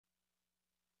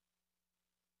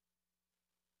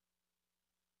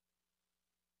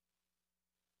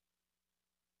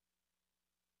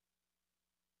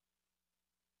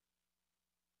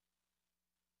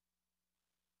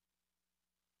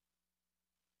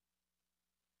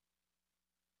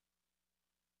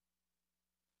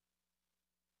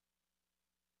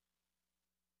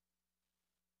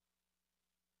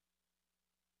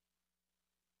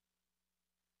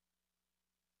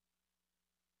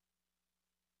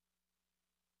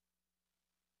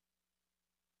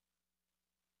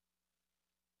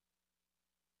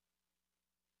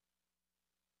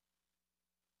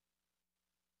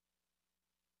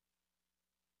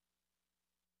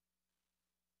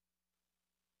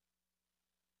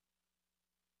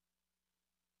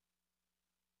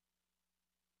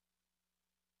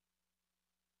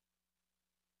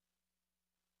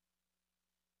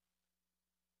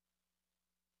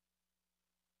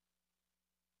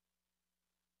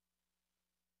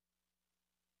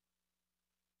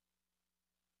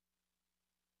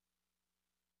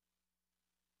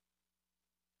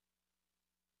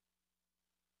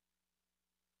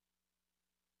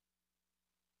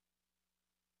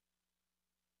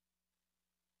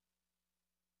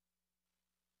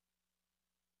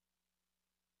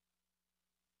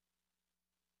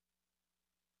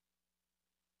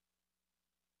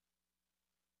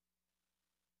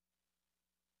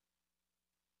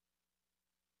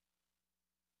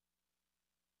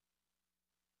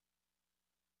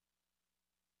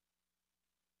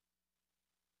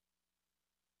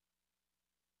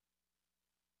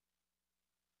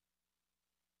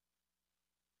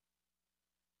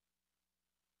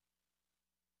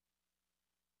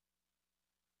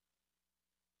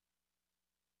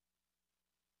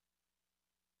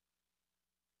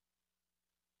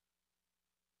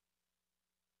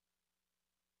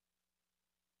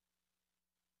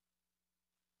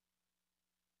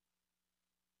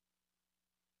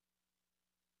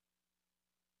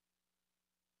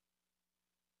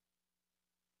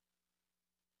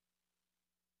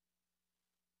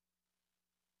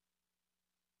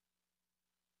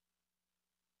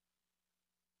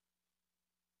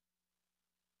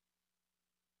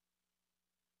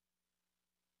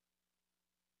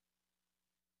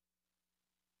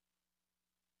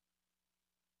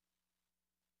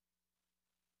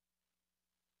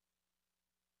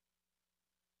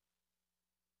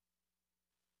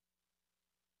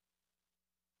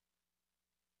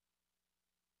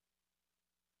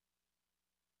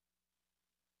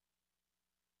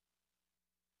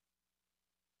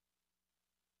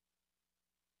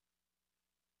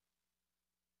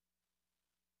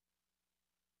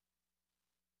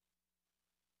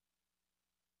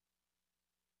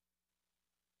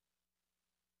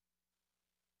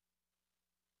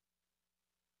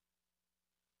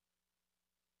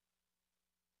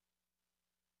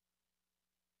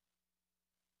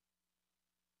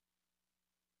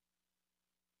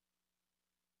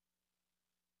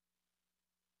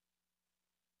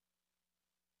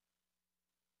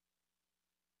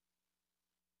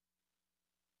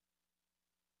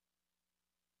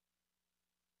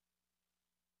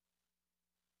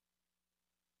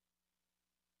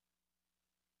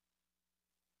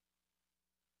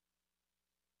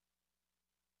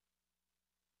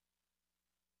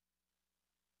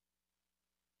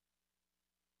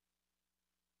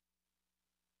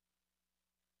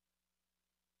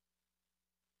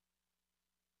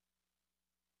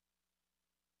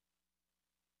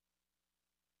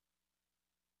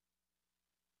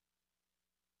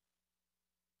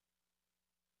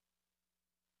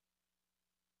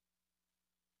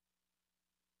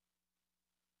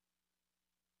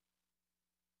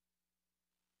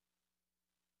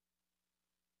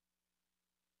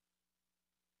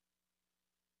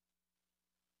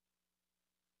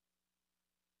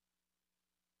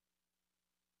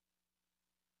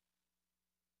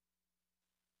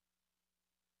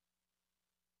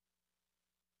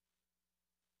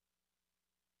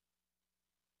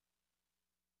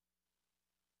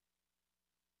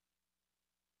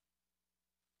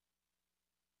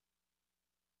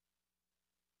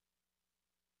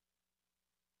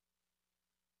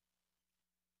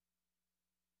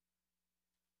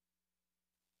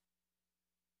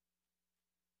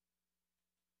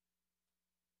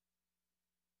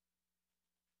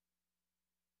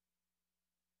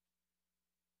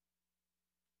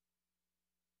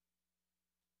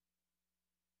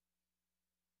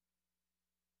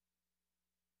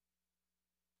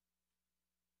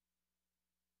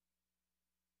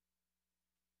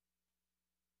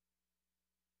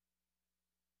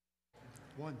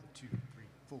1, 2, 3,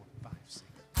 4, 5, 6.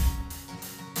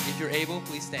 If you're able,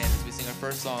 please stand as we sing our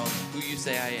first song, Who You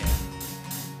Say I Am.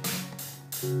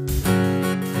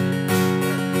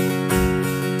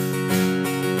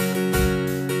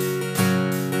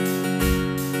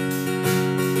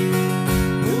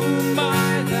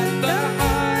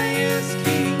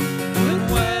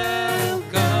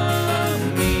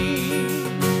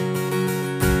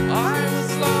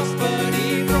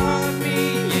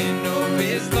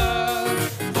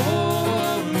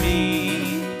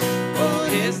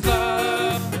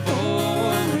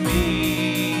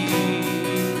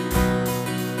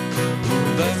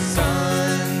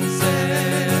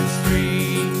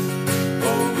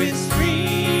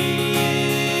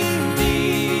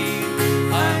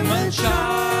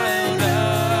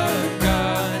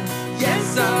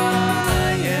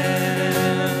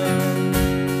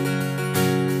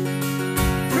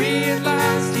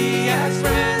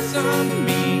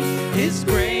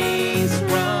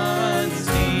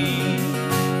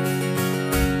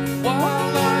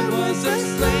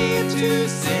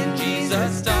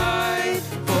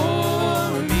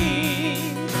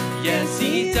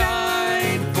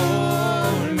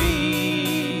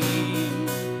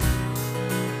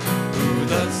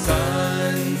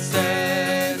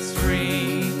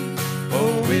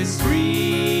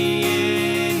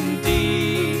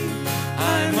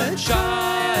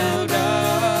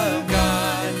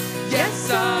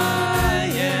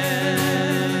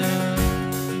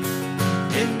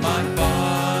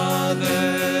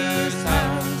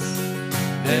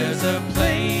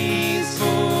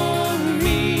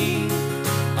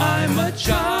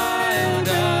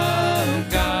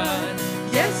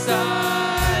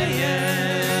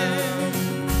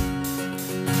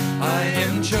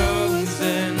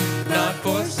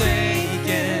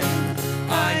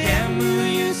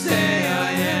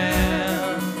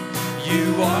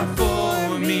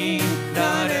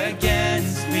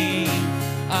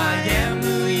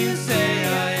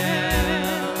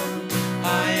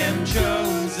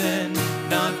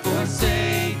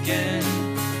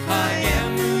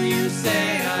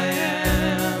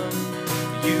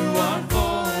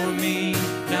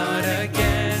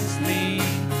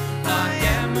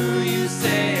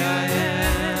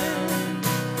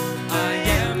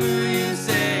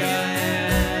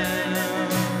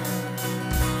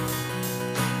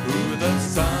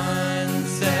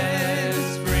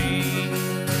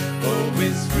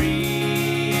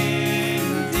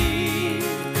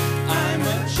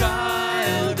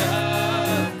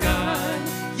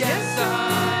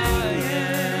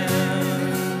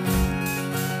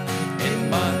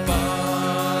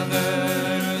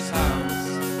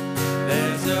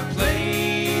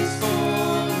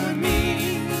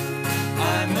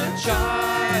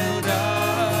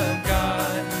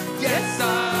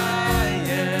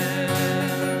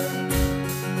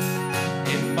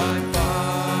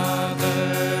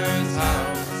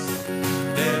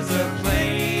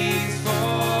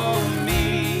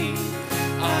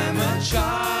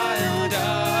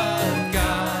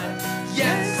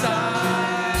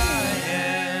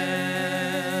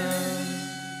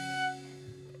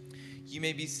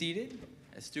 Be seated,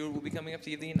 as Stuart will be coming up to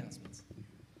give the announcements.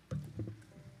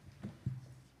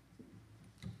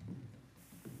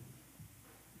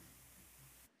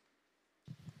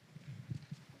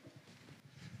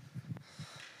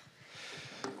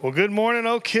 Well, good morning,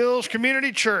 Oak Hills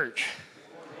Community Church.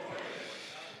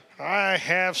 I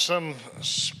have some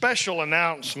special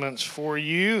announcements for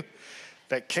you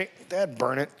that came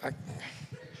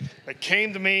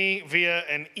to me via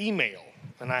an email,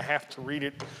 and I have to read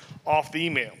it off the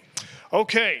email.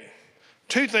 Okay,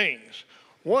 two things.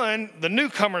 One, the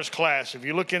newcomers class. If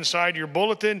you look inside your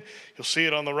bulletin, you'll see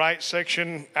it on the right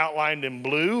section outlined in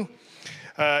blue.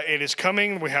 It is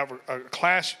coming. We have a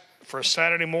class for a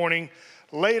Saturday morning,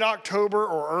 late October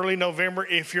or early November.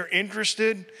 If you're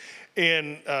interested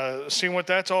in seeing what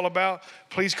that's all about,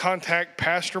 please contact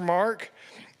Pastor Mark.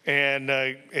 And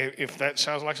if that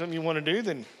sounds like something you want to do,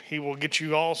 then he will get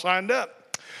you all signed up.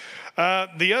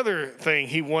 The other thing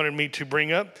he wanted me to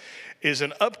bring up is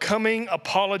an upcoming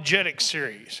apologetic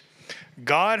series.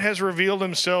 God has revealed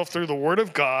himself through the Word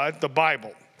of God, the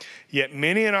Bible. Yet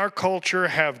many in our culture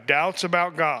have doubts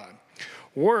about God.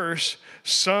 Worse,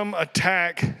 some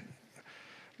attack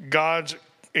God's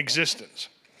existence.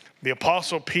 The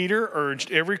Apostle Peter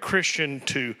urged every Christian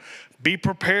to be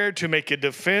prepared to make a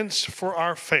defense for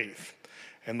our faith.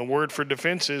 And the word for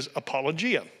defense is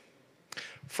apologia.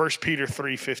 1 Peter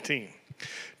 3:15.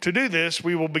 To do this,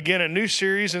 we will begin a new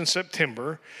series in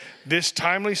September. This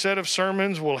timely set of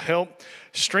sermons will help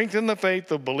strengthen the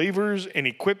faith of believers and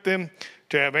equip them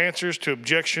to have answers to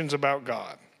objections about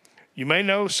God. You may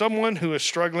know someone who is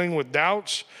struggling with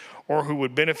doubts or who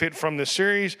would benefit from this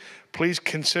series. Please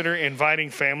consider inviting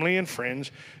family and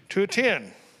friends to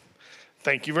attend.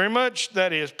 Thank you very much.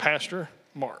 That is Pastor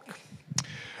Mark.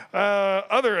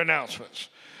 Other announcements.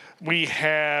 We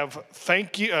have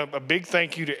a big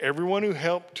thank you to everyone who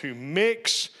helped to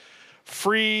mix,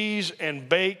 freeze, and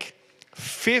bake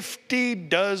 50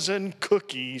 dozen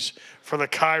cookies for the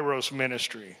Kairos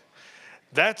ministry.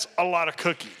 That's a lot of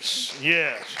cookies.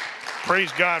 Yes.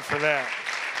 Praise God for that.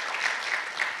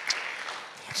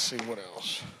 Let's see what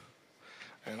else.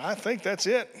 And I think that's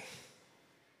it.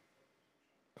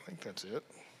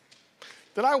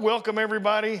 Did I welcome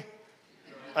everybody?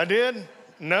 I did?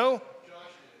 No?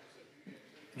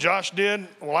 Josh did?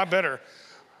 Well, I better.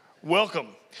 Welcome.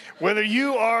 Whether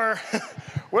you are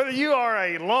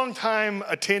a longtime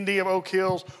attendee of Oak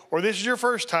Hills or this is your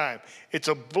first time, it's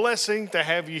a blessing to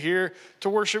have you here to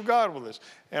worship God with us.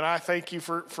 And I thank you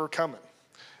for coming.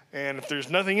 And if there's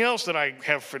nothing else that I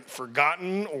have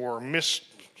forgotten or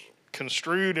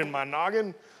misconstrued in my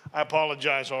noggin, I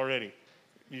apologize already.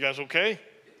 You guys okay?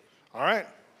 All right.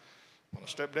 I'm going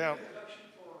to step down.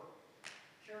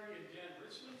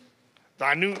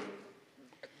 I knew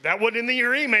that wasn't in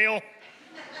your email.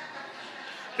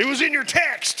 It was in your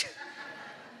text.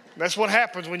 That's what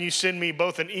happens when you send me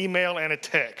both an email and a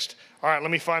text. All right, let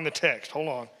me find the text. Hold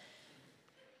on.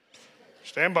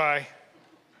 Stand by.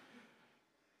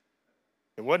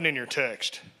 It wasn't in your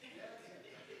text.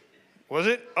 Was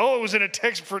it? Oh, it was in a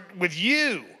text with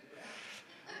you.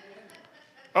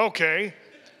 Okay.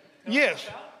 Yes.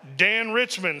 Dan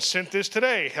Richmond sent this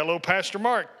today. Hello, Pastor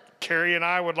Mark. Carrie and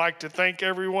I would like to thank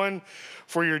everyone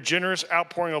for your generous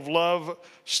outpouring of love,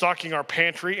 stocking our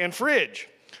pantry and fridge.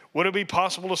 Would it be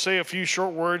possible to say a few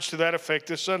short words to that effect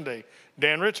this Sunday?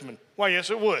 Dan Richmond. Why,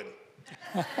 yes, it would.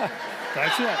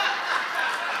 That's it.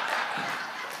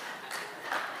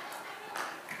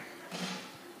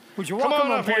 Would you Come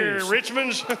welcome on up them, here, please?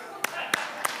 Richmonds,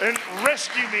 and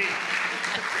rescue me.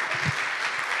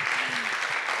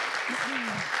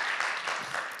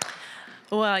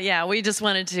 Well, yeah, we just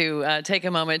wanted to take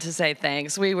a moment to say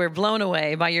thanks. We were blown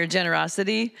away by your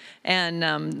generosity, and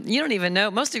you don't even know.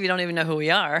 Most of you don't even know who we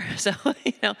are. So,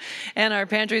 and our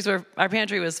pantry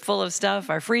was full of stuff.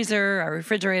 Our freezer, our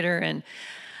refrigerator, and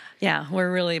yeah,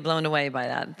 we're really blown away by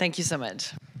that. Thank you so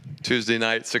much. Tuesday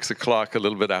night, 6 o'clock, a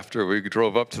little bit after we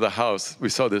drove up to the house, we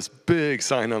saw this big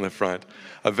sign on the front,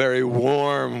 a very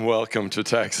warm welcome to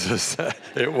Texas.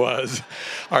 It was.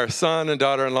 Our son and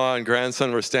daughter-in-law and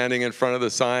grandson were standing in front of the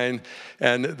sign,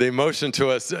 and they motioned to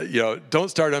us, don't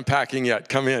start unpacking yet.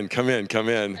 Come in, come in, come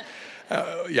in.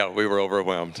 Yeah, we were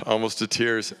overwhelmed, almost to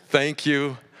tears. Thank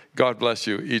you. God bless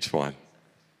you, each one.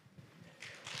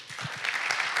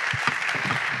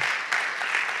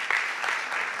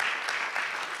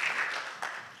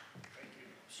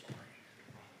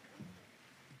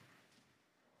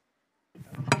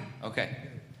 Okay.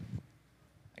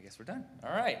 I guess we're done. All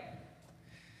right.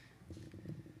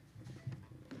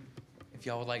 If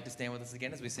y'all would like to stand with us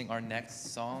again as we sing our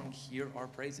next song, Hear Our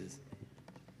Praises.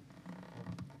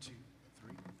 2,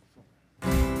 3,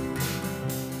 4.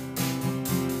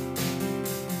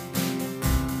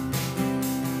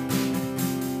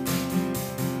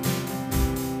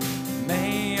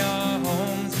 May our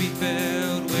homes be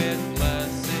filled with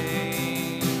blessing.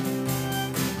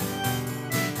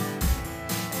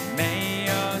 May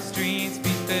our streets be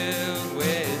filled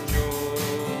with joy.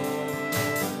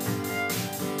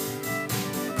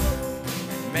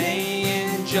 May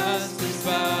injustice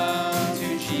bow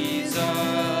to Jesus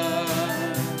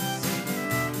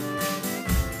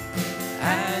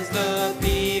as the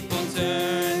people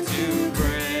turn to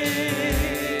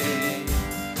pray.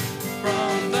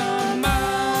 From the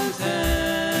mountain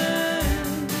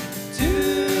to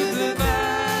the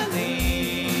valley,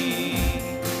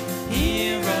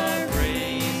 hear our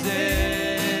praises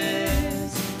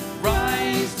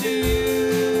rise to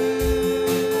you.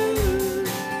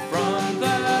 From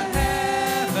the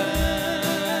heavens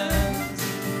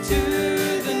to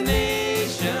the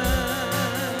nations,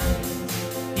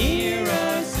 hear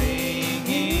us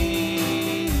singing.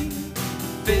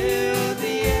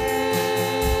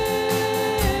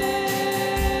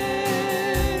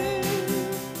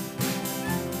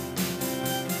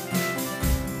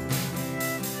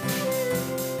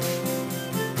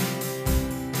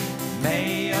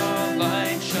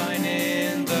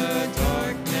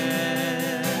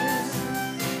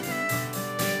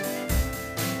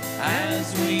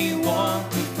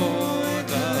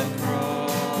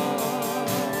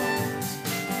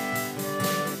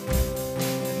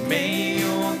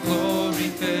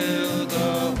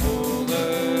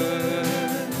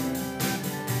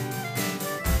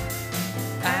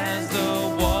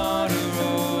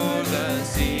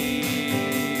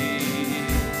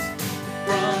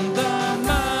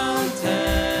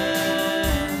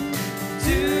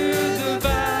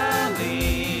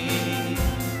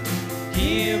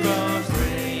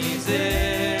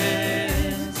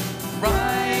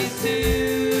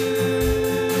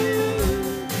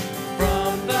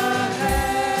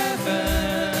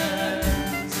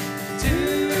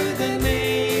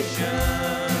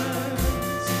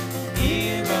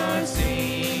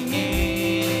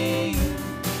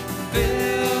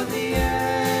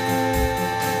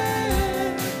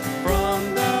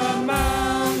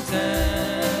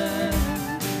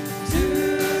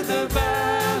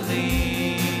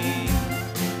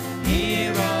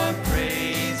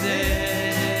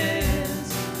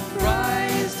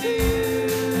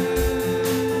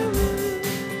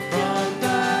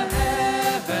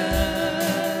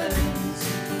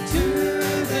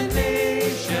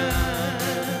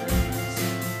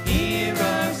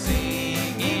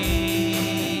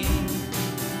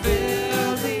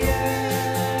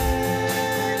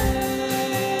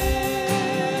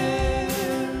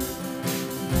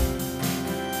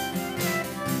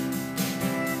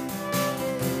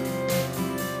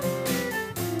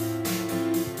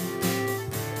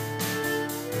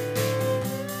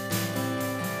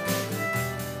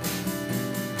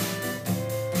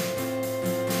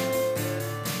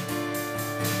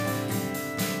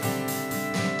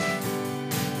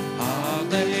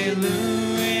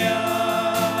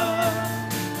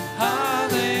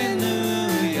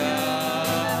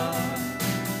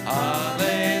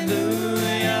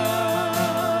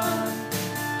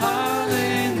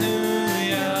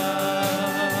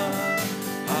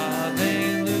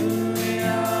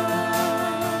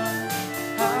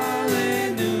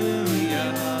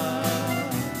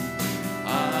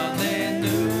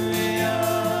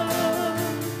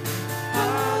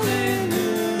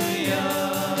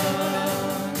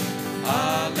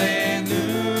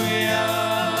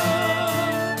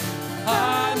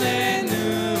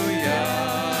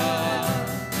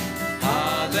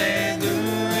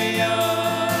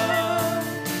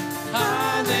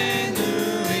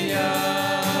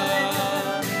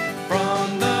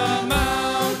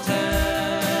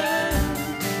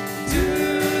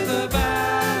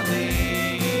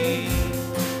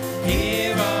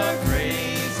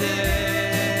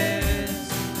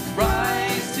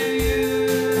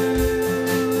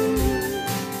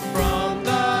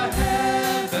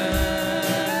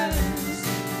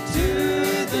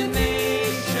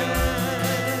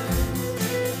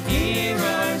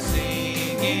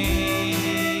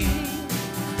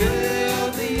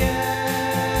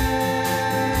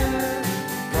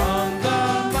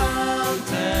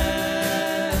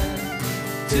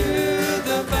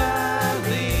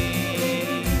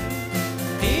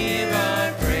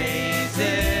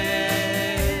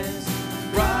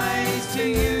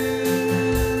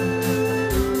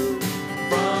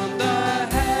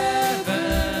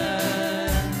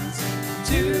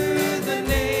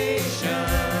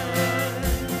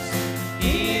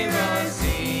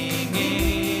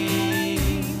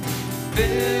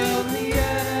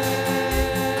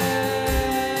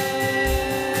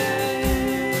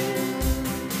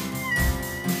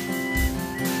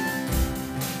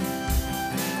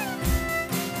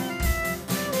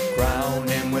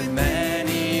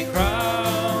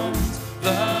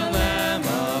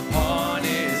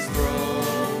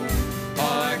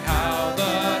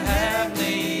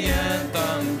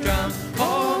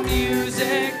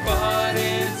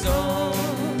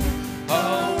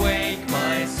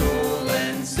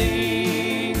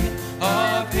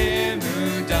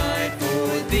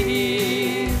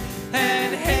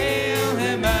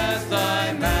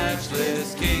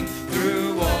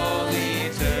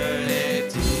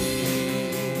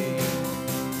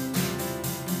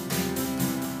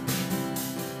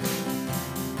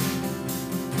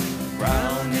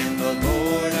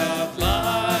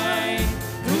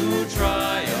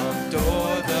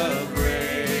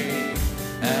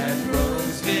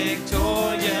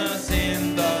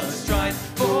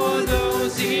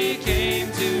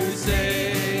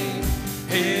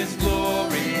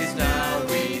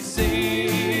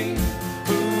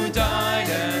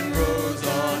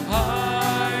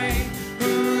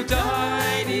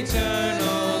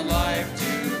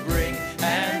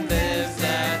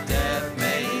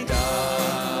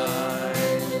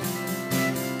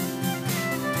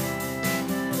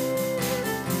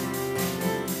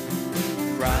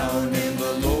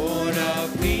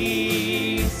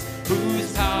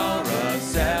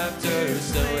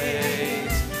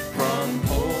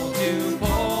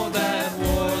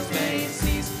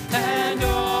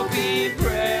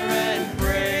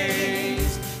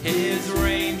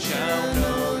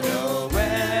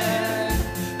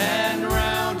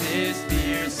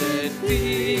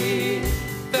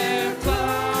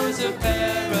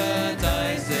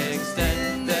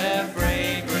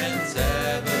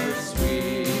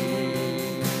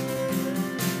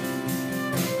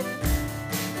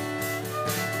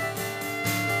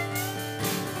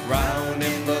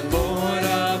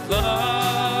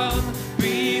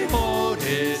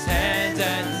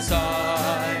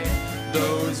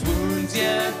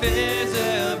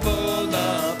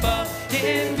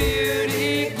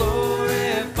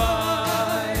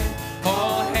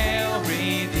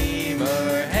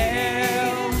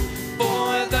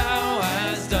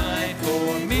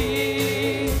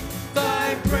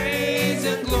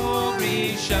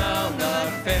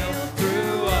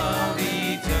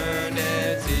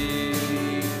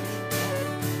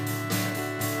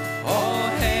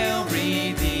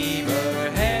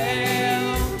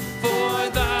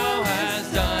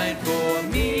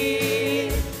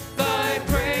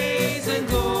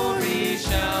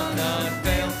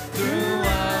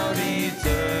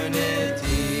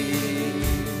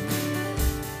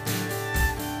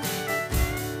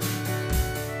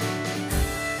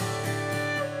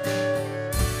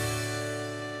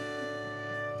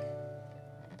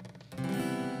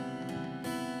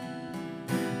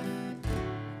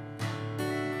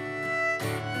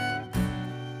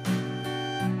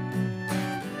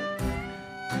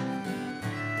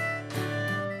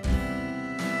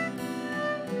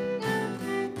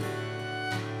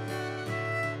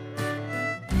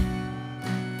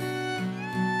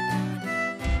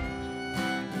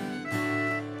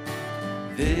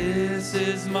 This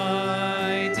is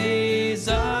my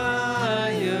desire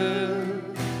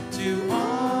to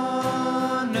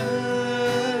honor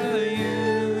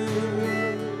you,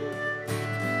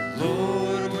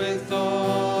 Lord, with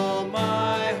all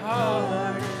my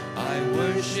heart I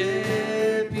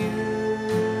worship you.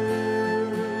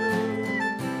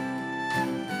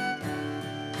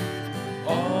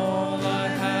 All I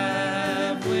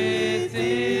have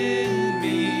within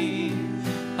me,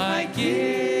 I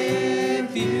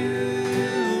give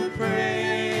you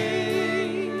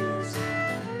praise.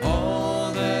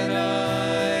 All that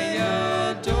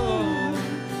I adore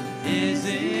is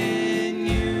in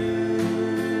you.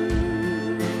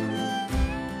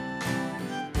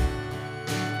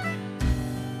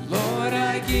 Lord,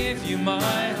 I give you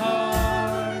my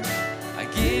heart, I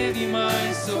give you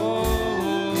my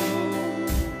soul.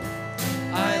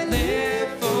 I live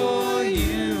for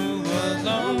you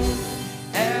alone.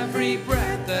 Every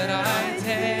breath that I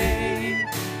take,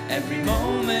 every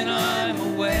moment I'm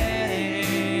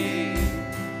away,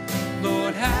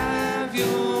 Lord, have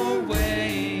your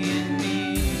way in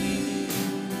me.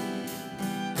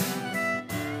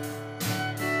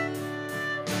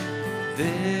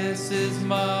 This is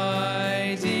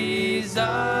my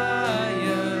desire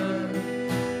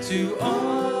to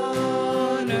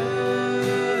honor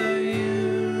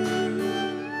you,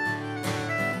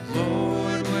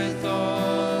 Lord, with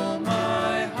all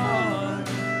my heart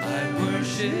I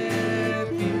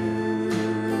worship you.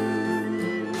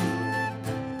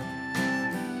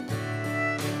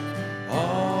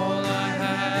 All I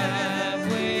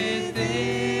have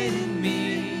within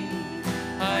me,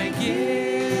 I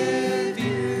give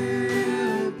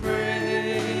you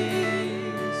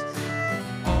praise.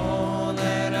 All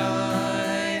that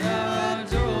I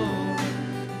adore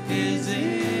is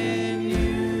in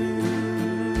you.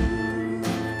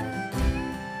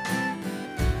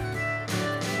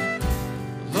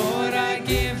 Lord, I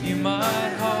give you my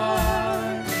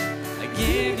heart, I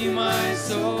give you my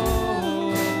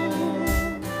soul.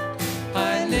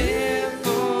 I live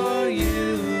for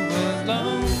you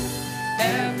alone.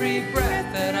 Every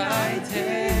breath that I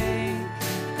take,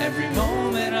 every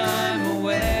moment I'm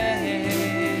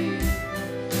away,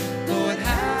 Lord,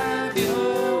 have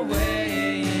your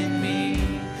way in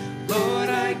me. Lord,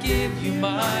 I give you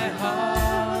my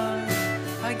heart,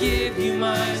 I give you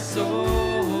my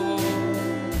soul.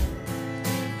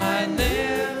 I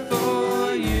live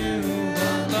for you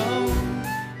alone.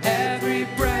 Every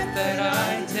breath that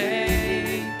I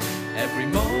take, every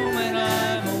moment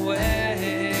I'm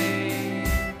away,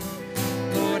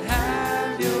 Lord,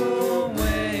 have your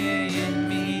way in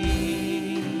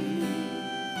me.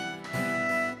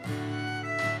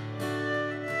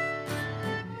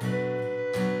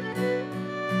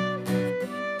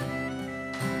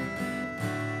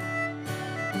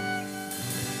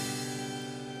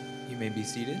 You may be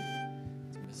seated.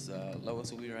 Ms.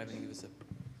 Lois will be arriving to give us a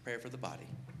prayer for the body.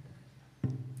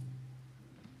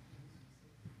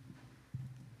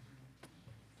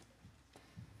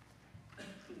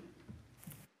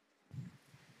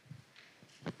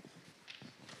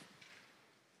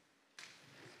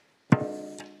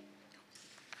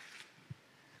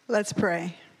 Let's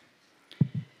pray.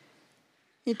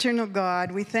 Eternal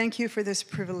God, we thank you for this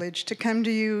privilege to come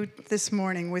to you this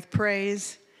morning with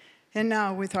praise and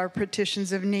now with our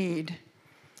petitions of need.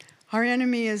 Our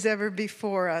enemy is ever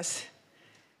before us,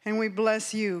 and we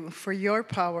bless you for your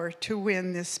power to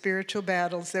win the spiritual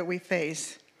battles that we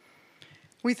face.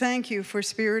 We thank you for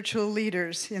spiritual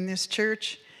leaders in this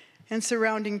church and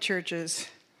surrounding churches.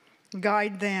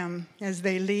 Guide them as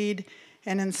they lead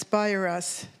and inspire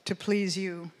us to please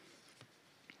you.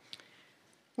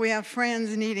 We have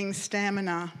friends needing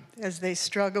stamina as they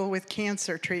struggle with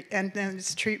cancer and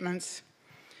its treatments.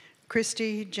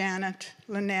 Christy, Janet,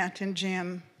 Lynette, and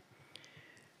Jim.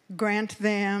 Grant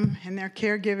them and their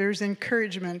caregivers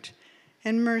encouragement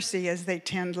and mercy as they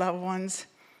tend loved ones.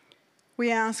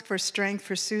 We ask for strength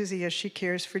for Susie as she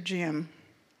cares for Jim.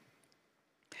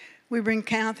 We bring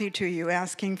Kathy to you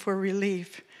asking for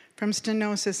relief from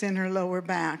stenosis in her lower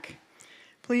back.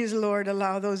 Please, Lord,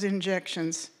 allow those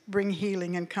injections bring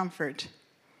healing and comfort.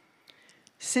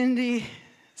 Cindy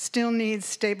still needs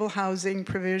stable housing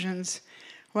provisions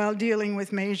while dealing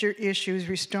with major issues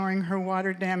restoring her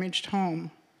water-damaged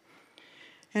home.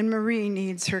 And Marie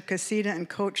needs her casita and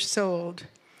coach sold,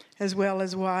 as well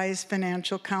as wise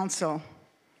financial counsel.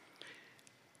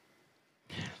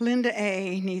 Linda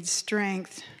A. needs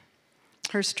strength,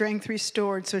 her strength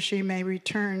restored so she may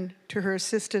return to her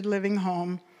assisted living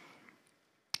home.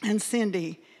 And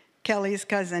Cindy, Kelly's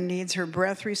cousin, needs her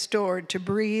breath restored to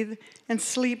breathe and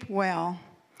sleep well.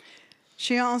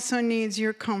 She also needs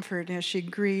your comfort as she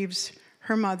grieves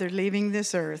her mother leaving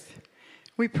this earth.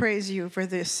 We praise you for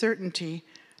the certainty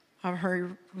of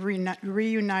her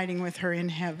reuniting with her in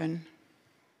heaven.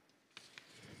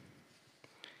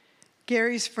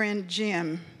 Gary's friend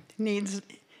Jim needs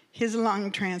his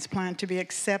lung transplant to be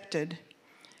accepted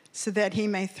so that he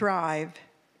may thrive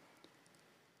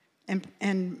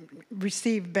and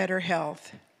receive better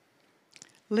health.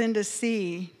 Linda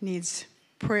C. needs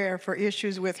prayer for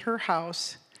issues with her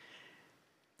house.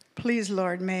 Please,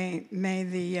 Lord, may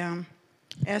the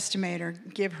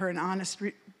estimator give her an honest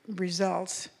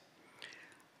results.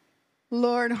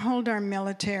 Lord, hold our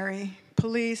military,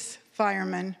 police,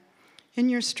 firemen in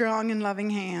your strong and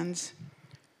loving hands.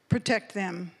 Protect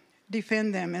them,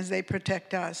 defend them as they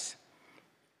protect us.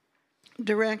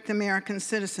 Direct American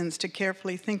citizens to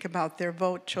carefully think about their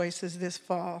vote choices this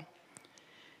fall.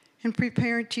 And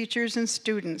prepare teachers and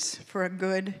students for a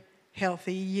good,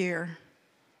 healthy year.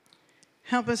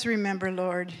 Help us remember,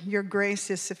 Lord, your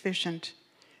grace is sufficient.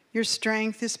 Your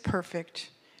strength is perfect.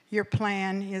 Your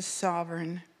plan is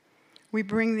sovereign. We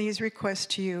bring these requests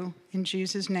to you in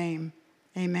Jesus' name.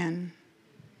 Amen.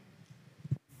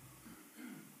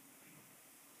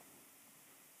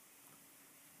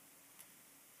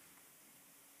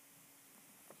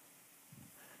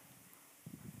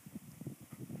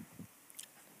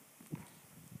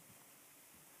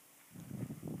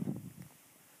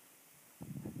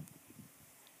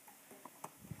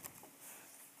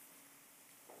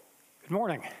 Good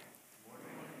morning.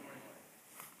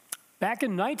 Back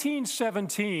in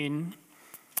 1917,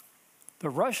 the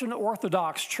Russian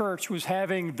Orthodox Church was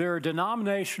having their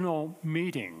denominational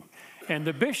meeting, and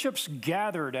the bishops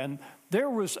gathered, and there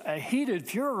was a heated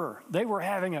furor. They were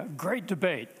having a great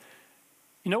debate.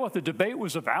 You know what the debate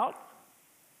was about?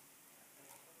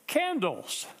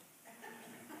 Candles.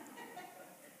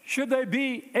 Should they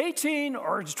be 18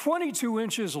 or 22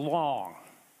 inches long?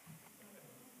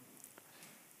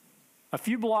 A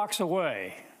few blocks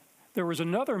away, there was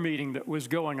another meeting that was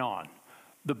going on.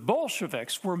 The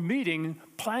Bolsheviks were meeting,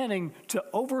 planning to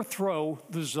overthrow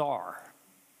the Tsar.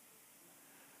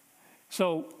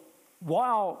 So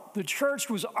while the church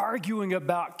was arguing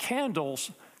about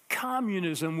candles,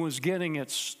 communism was getting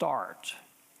its start.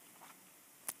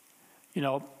 You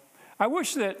know, I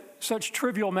wish that such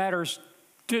trivial matters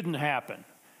didn't happen.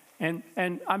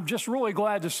 And I'm just really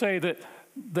glad to say that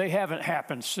they haven't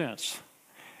happened since.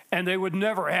 And they would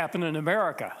never happen in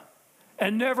America,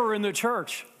 and never in the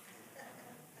church.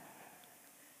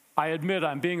 I admit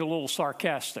I'm being a little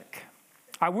sarcastic.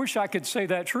 I wish I could say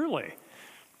that truly,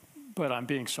 but I'm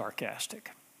being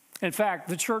sarcastic. In fact,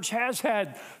 the church has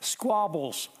had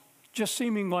squabbles just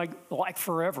seeming like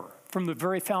forever from the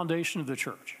very foundation of the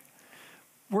church.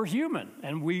 We're human,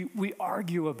 and we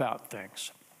argue about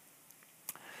things.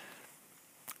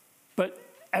 But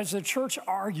as the church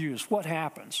argues, what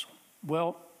happens?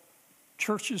 Well,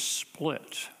 churches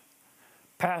split,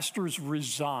 pastors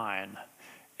resign,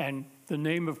 and the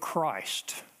name of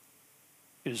Christ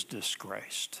is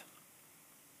disgraced.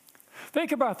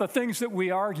 Think about the things that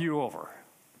we argue over.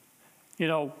 You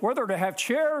know, whether to have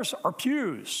chairs or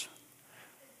pews,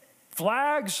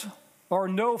 flags or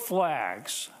no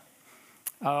flags,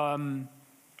 whether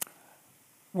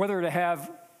to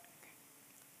have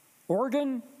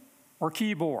organ or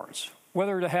keyboards,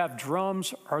 whether to have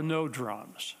drums or no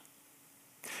drums.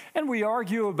 And we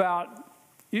argue about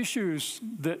issues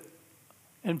that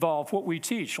involve what we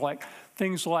teach, like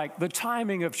things like the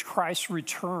timing of Christ's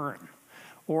return,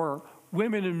 or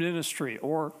women in ministry,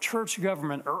 or church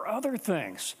government, or other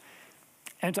things.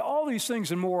 And to all these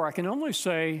things and more, I can only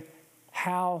say,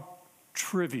 how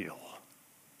trivial.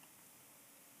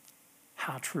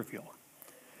 How trivial.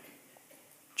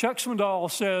 Chuck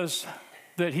Swindoll says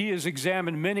that he has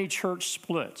examined many church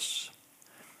splits.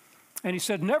 And he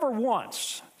said, never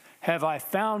once have I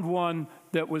found one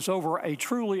that was over a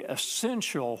truly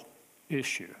essential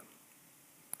issue.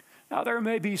 Now, there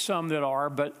may be some that are,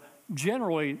 but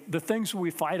generally, the things we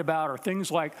fight about are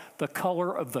things like the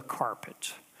color of the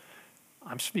carpet.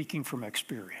 I'm speaking from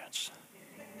experience.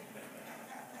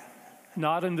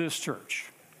 Not in this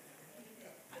church.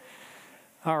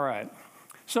 All right.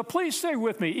 So please stay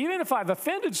with me. Even if I've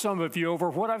offended some of you over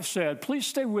what I've said, please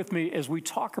stay with me as we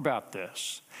talk about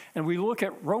this. And we look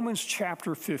at Romans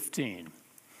chapter 15,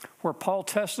 where Paul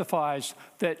testifies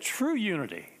that true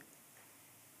unity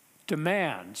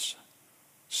demands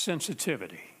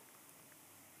sensitivity.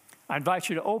 I invite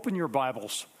you to open your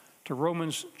Bibles to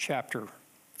Romans chapter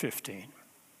 15.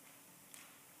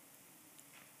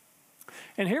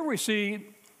 And here we see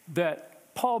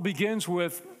that Paul begins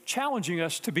with challenging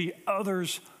us to be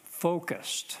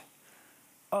others-focused.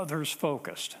 others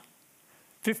focused.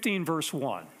 15 verse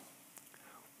 1.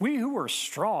 We who are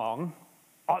strong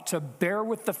ought to bear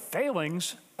with the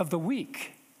failings of the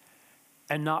weak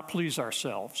and not please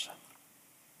ourselves.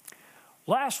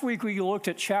 Last week we looked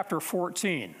at chapter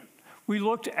 14. We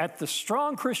looked at the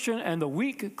strong Christian and the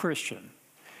weak Christian.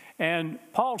 And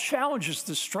Paul challenges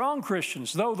the strong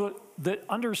Christians, though that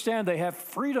understand they have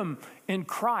freedom in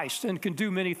Christ and can do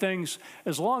many things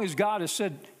as long as God has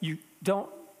said, you don't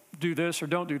do this or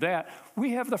don't do that.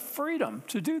 We have the freedom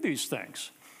to do these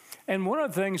things. And one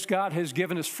of the things God has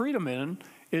given us freedom in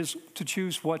is to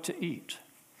choose what to eat.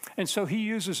 And so he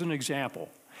uses an example.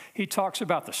 He talks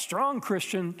about the strong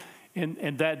Christian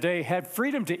in that day had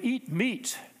freedom to eat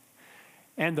meat,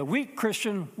 and the weak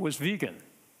Christian was vegan.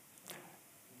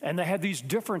 And they had these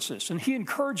differences. And he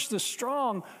encouraged the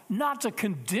strong not to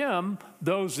condemn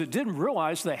those that didn't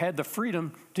realize they had the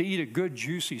freedom to eat a good,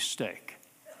 juicy steak.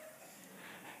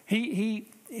 He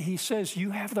says,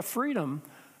 you have the freedom,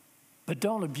 but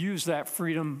don't abuse that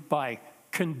freedom by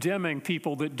condemning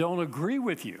people that don't agree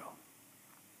with you.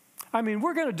 I mean,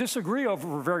 we're going to disagree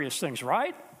over various things,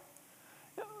 right?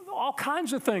 All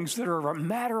kinds of things that are a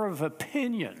matter of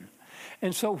opinion.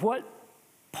 And so what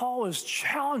Paul is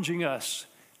challenging us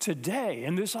today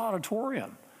in this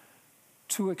auditorium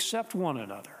to accept one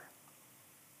another.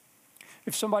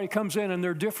 If somebody comes in and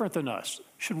they're different than us,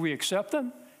 should we accept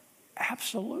them?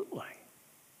 Absolutely.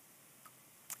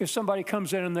 If somebody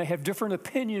comes in and they have different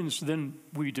opinions than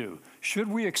we do, should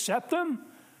we accept them?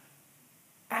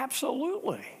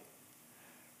 Absolutely.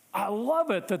 I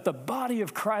love it that the body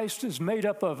of Christ is made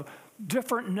up of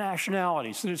different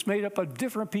nationalities, that it's made up of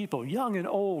different people, young and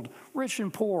old, rich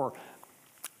and poor,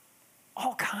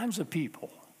 all kinds of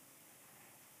people.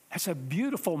 That's a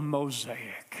beautiful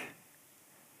mosaic.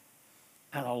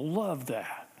 And I love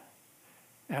that.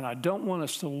 And I don't want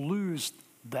us to lose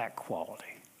that quality.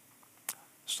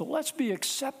 So let's be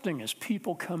accepting as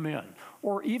people come in,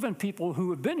 or even people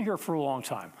who have been here for a long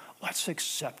time. Let's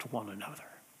accept one another.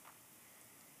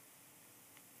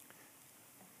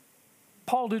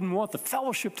 Paul didn't want the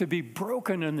fellowship to be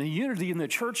broken and the unity in the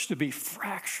church to be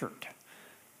fractured.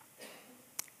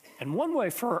 And one way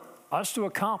for us to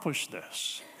accomplish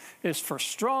this is for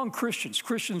strong Christians,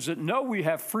 Christians that know we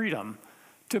have freedom,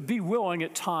 to be willing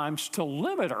at times to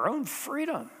limit our own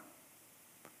freedom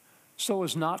so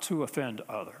as not to offend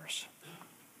others.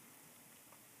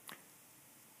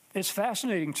 It's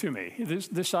fascinating to me,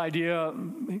 this idea,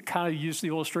 kind of use the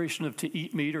illustration of to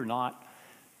eat meat or not.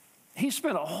 He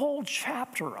spent a whole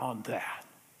chapter on that,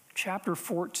 chapter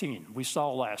 14 we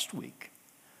saw last week.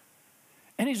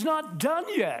 And he's not done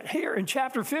yet. Here in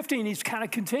chapter 15, he's kind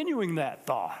of continuing that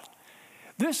thought.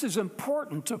 This is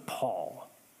important to Paul.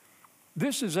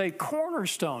 This is a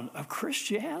cornerstone of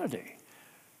Christianity,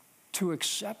 to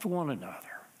accept one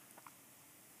another.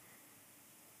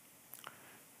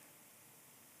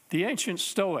 The ancient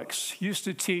Stoics used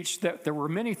to teach that there were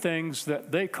many things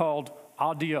that they called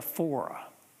adiaphora,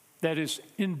 that is,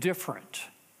 indifferent.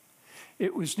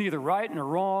 It was neither right nor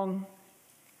wrong.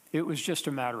 It was just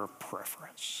a matter of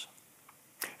preference.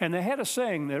 And they had a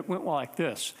saying that went like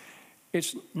this: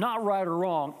 it's not right or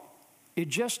wrong, it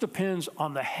just depends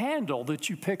on the handle that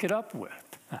you pick it up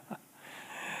with.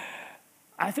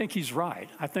 I think he's right.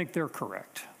 I think they're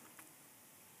correct.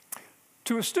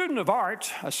 To a student of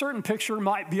art, a certain picture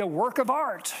might be a work of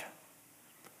art.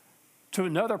 To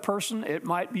another person, it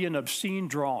might be an obscene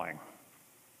drawing.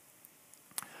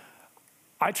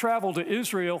 I traveled to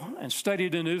Israel and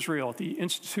studied in Israel at the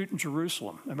Institute in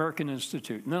Jerusalem, American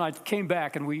Institute. And then I came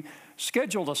back and we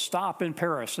scheduled a stop in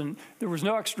Paris. And there was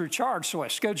no extra charge, so I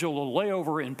scheduled a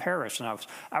layover in Paris. And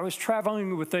I was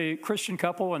traveling with a Christian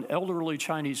couple, an elderly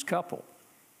Chinese couple.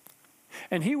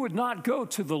 And he would not go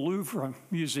to the Louvre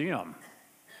Museum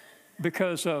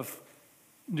because of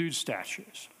nude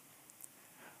statues.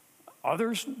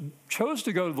 Others chose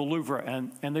to go to the Louvre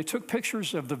and they took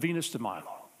pictures of the Venus de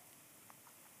Milo.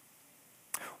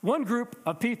 One group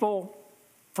of people,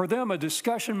 for them, a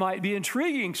discussion might be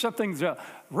intriguing, something to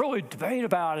really debate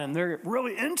about, and they're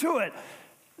really into it.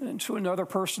 And to another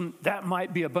person, that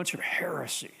might be a bunch of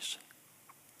heresies.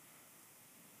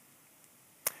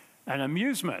 An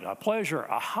amusement, a pleasure,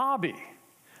 a hobby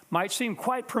might seem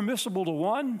quite permissible to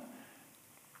one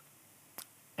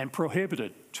and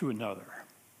prohibited to another.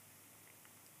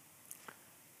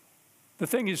 The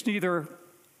thing is neither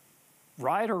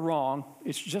right or wrong,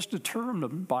 it's just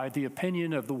determined by the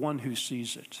opinion of the one who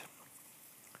sees it.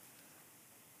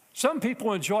 Some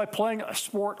people enjoy playing a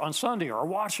sport on Sunday or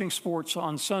watching sports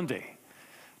on Sunday.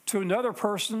 To another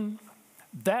person,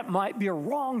 that might be a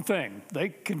wrong thing.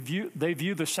 They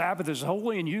view the Sabbath as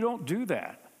holy, and you don't do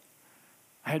that.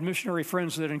 I had missionary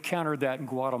friends that encountered that in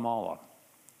Guatemala.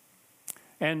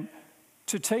 And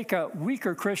to take a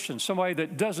weaker Christian, somebody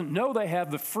that doesn't know they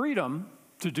have the freedom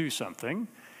to do something,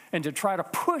 and to try to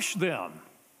push them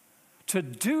to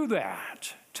do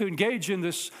that, to engage in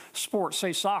this sport,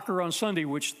 say soccer on Sunday,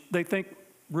 which they think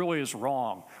really is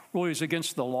wrong, really is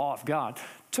against the law of God,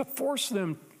 to force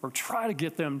them or try to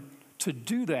get them to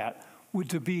do that would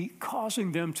to be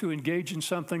causing them to engage in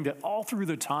something that all through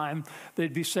the time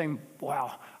they'd be saying,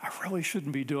 wow, I really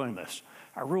shouldn't be doing this.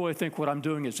 I really think what I'm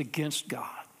doing is against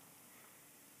God.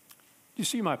 You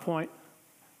see my point?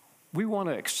 We want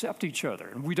to accept each other,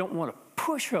 and we don't want to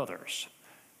push others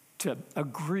to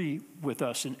agree with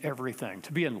us in everything,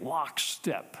 to be in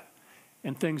lockstep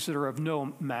in things that are of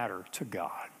no matter to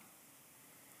God.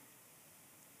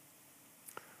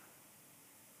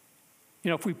 You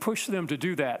know, if we push them to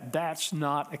do that, that's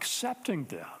not accepting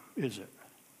them, is it?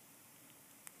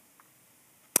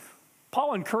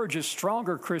 Paul encourages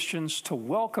stronger Christians to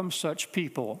welcome such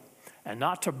people and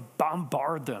not to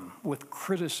bombard them with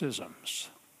criticisms.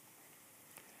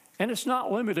 And it's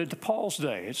not limited to Paul's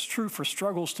day. It's true for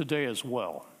struggles today as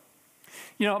well.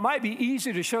 You know, it might be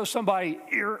easy to show somebody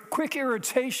quick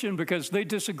irritation because they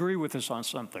disagree with us on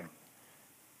something.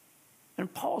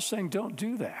 And Paul's saying, don't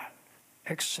do that.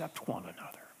 Accept one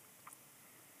another.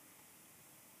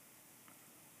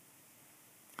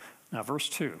 Now, verse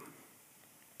 2.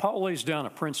 Paul lays down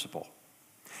a principle.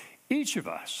 Each of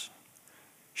us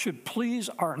should please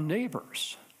our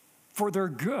neighbors for their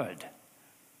good,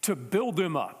 to build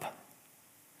them up.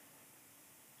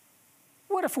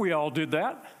 What if we all did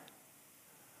that?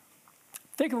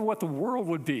 Think of what the world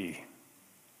would be.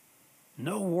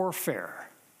 No warfare,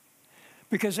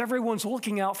 because everyone's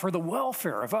looking out for the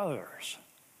welfare of others.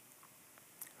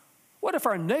 What if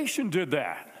our nation did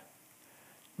that?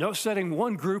 No setting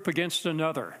one group against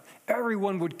another.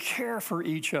 Everyone would care for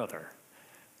each other.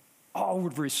 All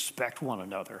would respect one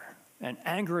another, and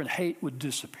anger and hate would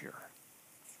disappear.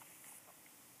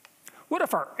 What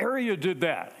if our area did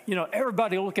that? You know,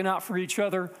 everybody looking out for each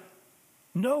other.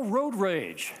 No road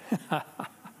rage.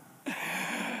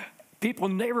 People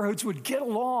in neighborhoods would get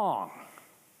along.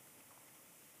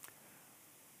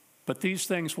 But these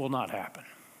things will not happen.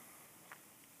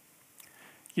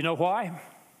 You know why?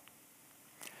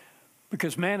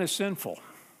 Because man is sinful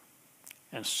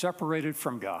and separated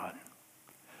from God.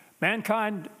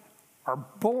 Mankind are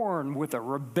born with a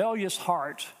rebellious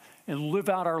heart and live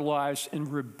out our lives in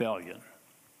rebellion.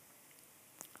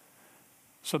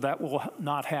 So that will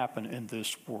not happen in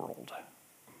this world.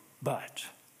 But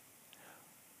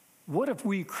what if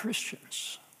we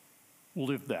Christians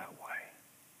lived that way?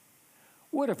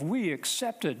 What if we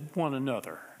accepted one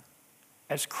another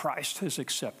as Christ has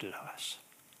accepted us?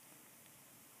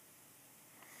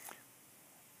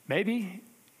 Maybe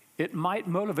it might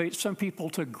motivate some people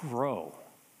to grow.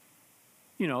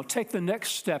 You know, take the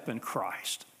next step in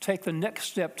Christ. Take the next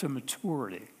step to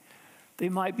maturity. They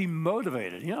might be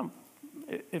motivated. You know,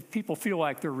 if people feel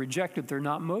like they're rejected, they're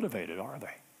not motivated, are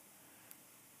they?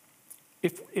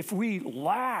 If we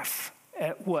laugh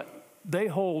at what they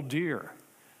hold dear,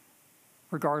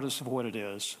 regardless of what it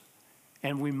is,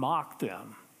 and we mock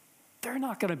them, they're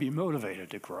not going to be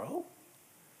motivated to grow.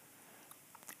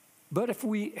 But if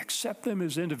we accept them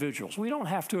as individuals, we don't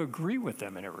have to agree with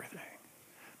them in everything.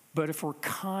 But if we're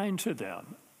kind to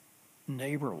them,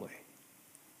 neighborly,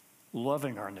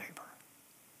 loving our neighbor,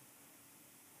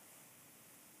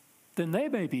 then they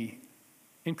may be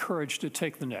encouraged to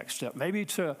take the next step, maybe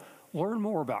to learn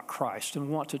more about Christ and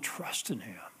want to trust in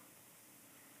him.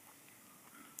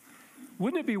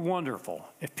 Wouldn't it be wonderful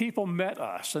if people met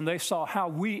us and they saw how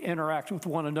we interact with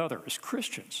one another as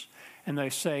Christians, and they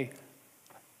say,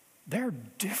 they're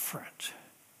different.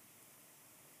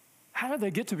 How did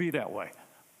they get to be that way?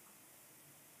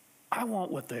 I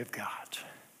want what they've got.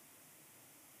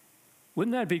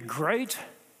 Wouldn't that be great?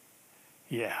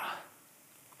 Yeah.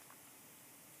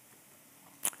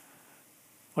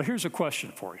 Well, here's a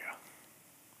question for you.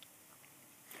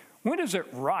 When is it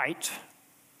right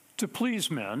to please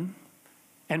men,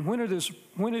 and when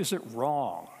is it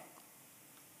wrong?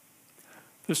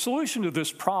 The solution to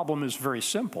this problem is very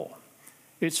simple.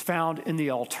 It's found in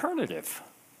the alternative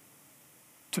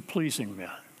to pleasing men.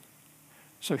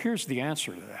 So here's the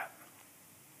answer to that.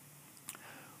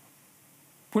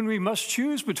 When we must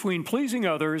choose between pleasing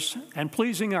others and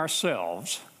pleasing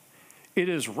ourselves, it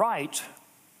is right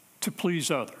to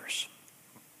please others.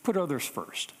 Put others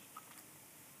first.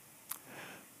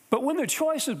 But when the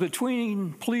choice is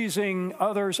between pleasing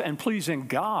others and pleasing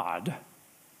God,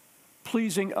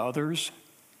 pleasing others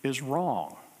is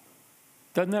wrong.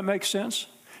 Doesn't that make sense?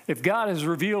 If God has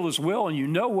revealed his will and you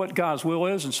know what God's will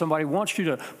is and somebody wants you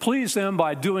to please them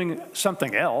by doing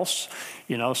something else,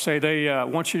 say they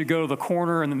want you to go to the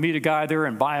corner and meet a guy there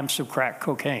and buy him some crack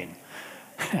cocaine.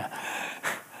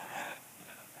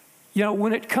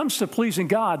 When it comes to pleasing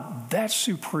God, that's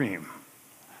supreme.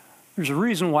 There's a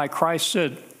reason why Christ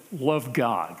said, love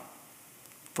God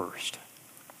first,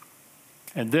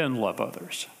 and then love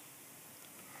others.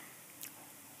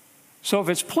 So if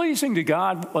it's pleasing to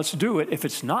God, let's do it. If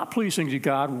it's not pleasing to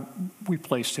God, we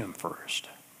placed him first.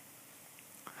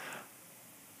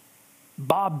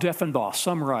 Bob Deffinbaugh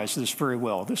summarized this very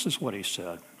well. This is what he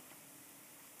said.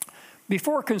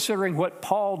 Before considering what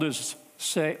Paul does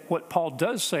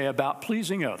say about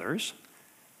pleasing others,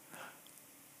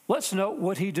 let's note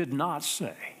what he did not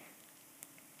say.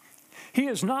 He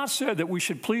has not said that we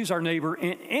should please our neighbor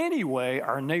in any way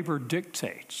our neighbor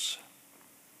dictates.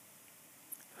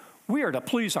 We are to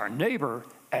please our neighbor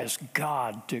as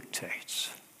God dictates.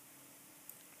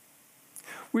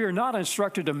 We are not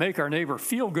instructed to make our neighbor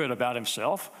feel good about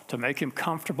himself, to make him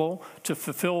comfortable, to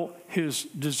fulfill his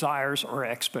desires or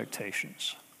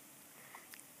expectations.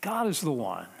 God is the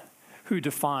one who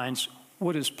defines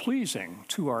what is pleasing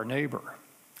to our neighbor,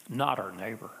 not our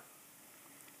neighbor.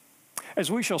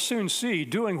 As we shall soon see,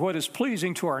 doing what is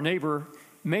pleasing to our neighbor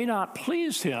may not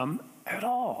please him at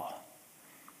all.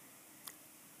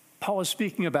 Paul is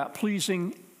speaking about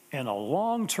pleasing in a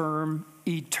long-term,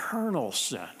 eternal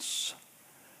sense,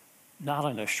 not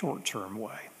in a short-term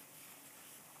way.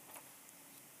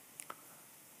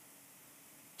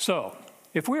 So,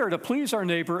 if we are to please our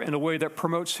neighbor in a way that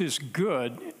promotes his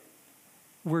good,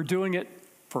 we're doing it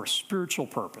for a spiritual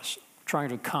purpose, trying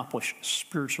to accomplish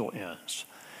spiritual ends.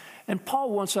 And Paul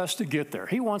wants us to get there.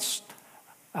 He wants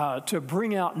to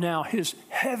bring out now his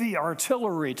heavy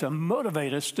artillery to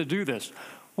motivate us to do this.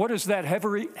 What is that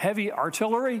heavy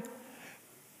artillery?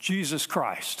 Jesus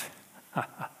Christ.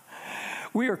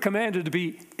 We are commanded to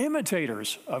be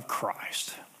imitators of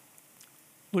Christ.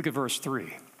 Look at verse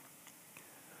 3.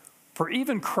 For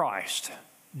even Christ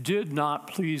did not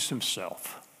please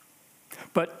himself,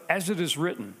 but as it is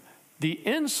written, the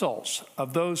insults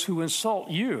of those who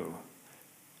insult you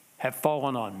have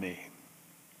fallen on me.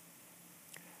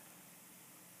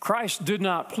 Christ did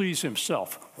not please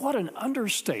himself. What an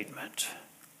understatement.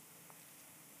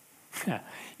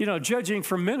 Judging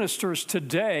from ministers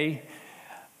today,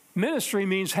 ministry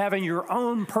means having your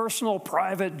own personal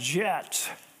private jet.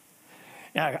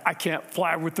 I can't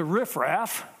fly with the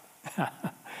riffraff.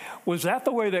 Was that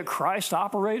the way that Christ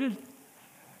operated?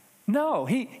 No,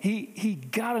 he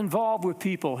got involved with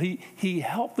people. He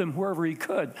helped them wherever he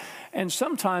could. And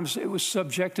sometimes it was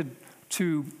subjected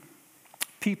to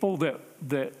people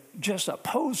that just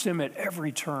opposed him at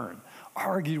every turn,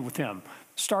 argued with him,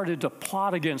 started to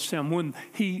plot against him. When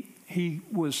he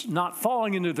was not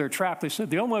falling into their trap, they said,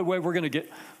 the only way we're going to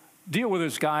deal with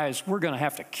this guy is we're going to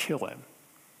have to kill him.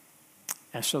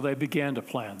 And so they began to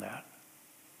plan that.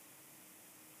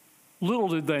 Little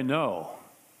did they know,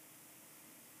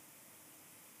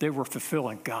 they were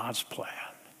fulfilling God's plan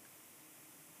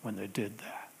when they did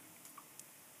that.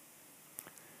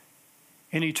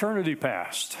 In eternity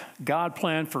past, God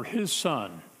planned for his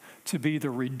Son to be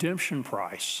the redemption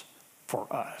price for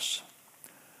us.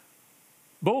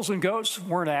 Bulls and goats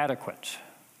weren't adequate.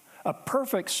 A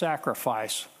perfect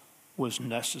sacrifice was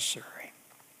necessary.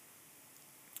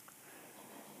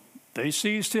 They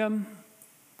seized him.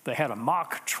 They had a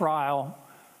mock trial.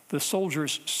 The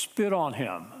soldiers spit on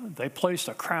him. They placed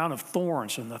a crown of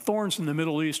thorns, and the thorns in the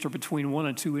Middle East are between 1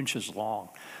 and 2 inches long.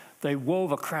 They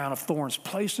wove a crown of thorns,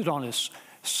 placed it on his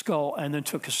skull, and then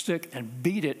took a stick and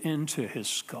beat it into his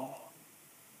skull.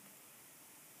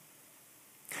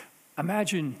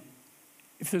 Imagine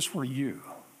if this were you,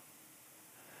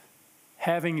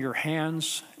 having your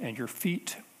hands and your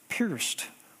feet pierced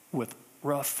with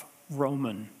rough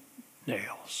Roman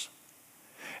nails,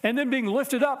 and then being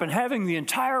lifted up and having the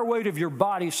entire weight of your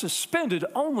body suspended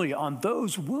only on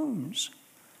those wounds.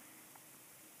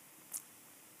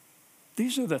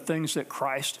 These are the things that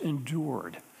Christ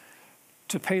endured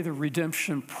to pay the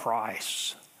redemption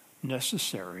price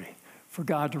necessary for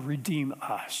God to redeem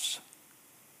us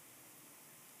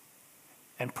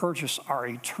and purchase our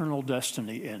eternal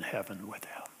destiny in heaven with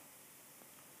him.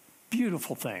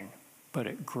 Beautiful thing, but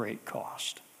at great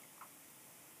cost.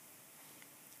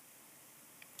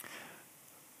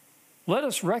 Let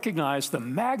us recognize the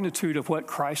magnitude of what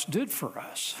Christ did for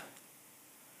us.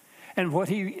 And what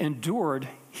he endured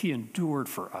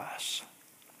for us.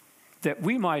 That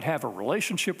we might have a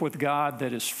relationship with God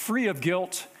that is free of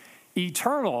guilt,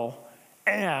 eternal,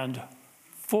 and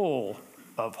full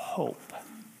of hope.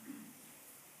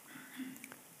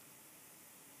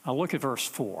 Now look at verse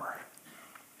 4.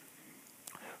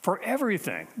 For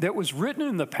everything that was written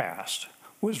in the past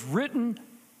was written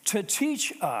to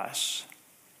teach us,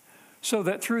 so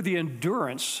that through the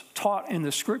endurance taught in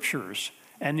the Scriptures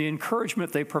and the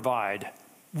encouragement they provide,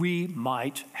 we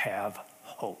might have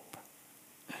hope.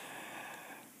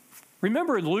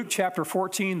 Remember in Luke chapter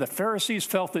 14, the Pharisees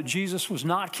felt that Jesus was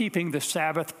not keeping the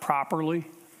Sabbath properly.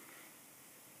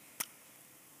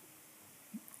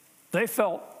 They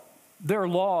felt their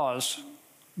laws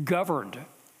governed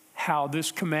how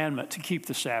this commandment to keep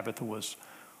the Sabbath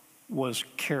was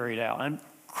carried out. And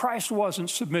Christ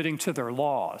wasn't submitting to their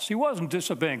laws. He wasn't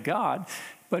disobeying God,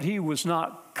 but he was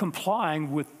not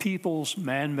complying with people's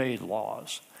man-made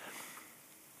laws.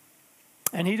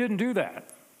 And he didn't do that.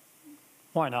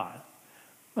 Why not?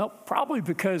 Well, probably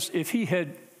because if he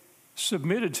had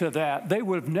submitted to that, they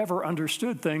would have never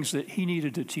understood things that he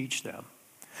needed to teach them.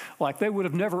 Like they would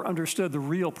have never understood the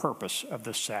real purpose of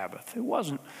the Sabbath. It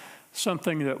wasn't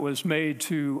something that was made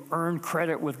to earn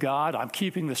credit with God. I'm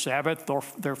keeping the Sabbath,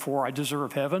 therefore I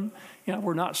deserve heaven. You know,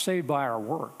 we're not saved by our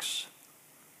works.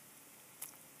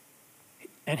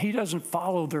 And he doesn't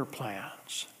follow their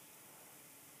plans.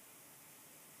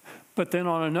 But then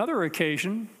on another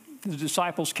occasion, the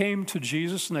disciples came to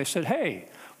Jesus and they said, hey,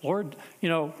 Lord, you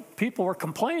know, people are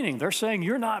complaining. They're saying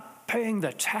you're not paying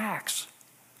the tax.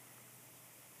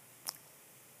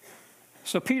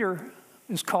 So Peter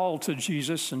is called to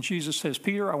Jesus, and Jesus says,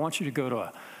 Peter, I want you to go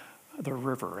to the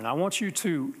river, and I want you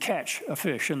to catch a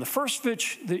fish. And the first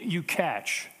fish that you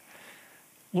catch,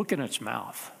 look in its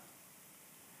mouth.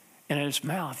 And in its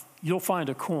mouth, you'll find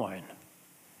a coin.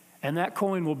 And that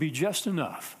coin will be just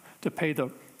enough to pay the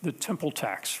temple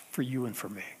tax for you and for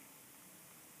me.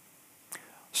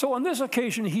 So on this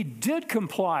occasion, he did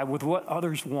comply with what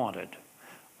others wanted.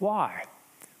 Why?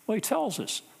 Well, he tells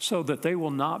us, so that they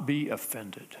will not be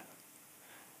offended.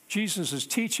 Jesus is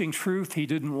teaching truth. He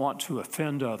didn't want to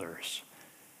offend others.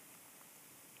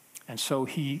 And so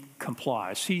he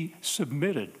complies. He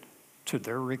submitted to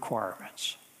their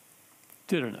requirements.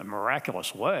 Did it in a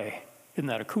miraculous way. Isn't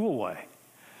that a cool way?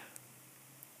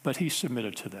 But he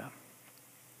submitted to them.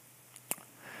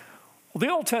 Well, the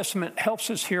Old Testament helps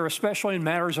us here, especially in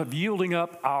matters of yielding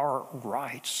up our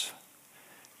rights.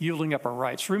 Yielding up our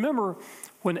rights. Remember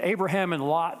when Abraham and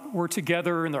Lot were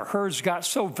together and their herds got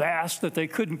so vast that they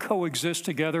couldn't coexist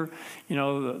together? You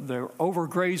know, they're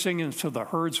overgrazing, and so the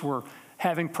herds were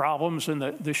having problems, and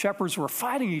the shepherds were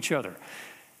fighting each other.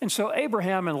 And so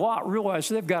Abraham and Lot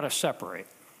realized they've got to separate.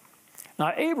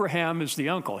 Now, Abraham is the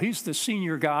uncle. He's the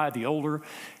senior guy, the older.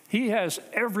 He has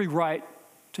every right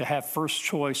to have first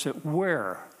choice at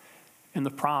where in the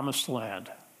promised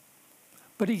land.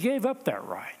 But he gave up that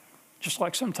right. Just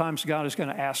like sometimes God is going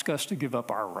to ask us to give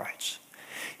up our rights.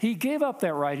 He gave up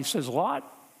that right. He says, Lot,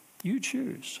 you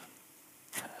choose.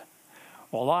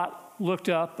 Well, Lot looked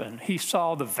up and he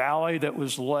saw the valley that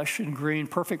was lush and green,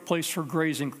 perfect place for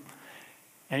grazing.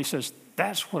 And he says,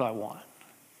 that's what I want.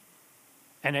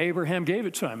 And Abraham gave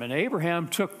it to him. And Abraham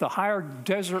took the higher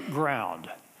desert ground.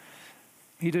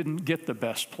 He didn't get the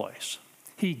best place.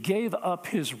 He gave up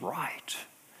his right.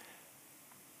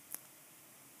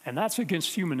 And that's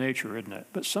against human nature, isn't it?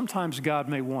 But sometimes God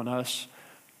may want us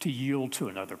to yield to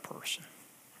another person.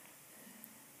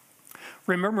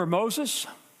 Remember Moses?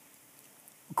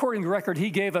 According to the record,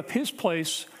 he gave up his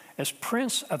place as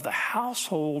prince of the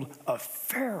household of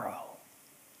Pharaoh.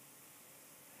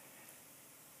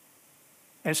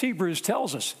 As Hebrews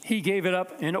tells us, he gave it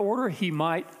up in order he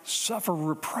might suffer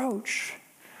reproach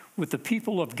with the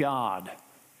people of God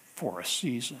for a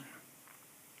season.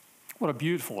 What a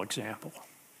beautiful example.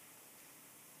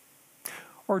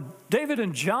 Or David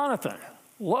and Jonathan.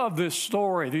 Love this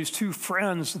story. These two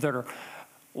friends that are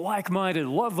like-minded,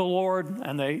 love the Lord,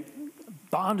 and they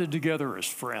bonded together as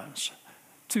friends.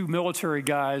 Two military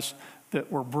guys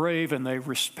that were brave and they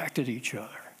respected each other.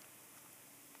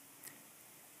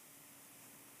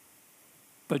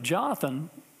 But Jonathan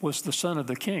was the son of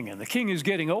the king, and the king is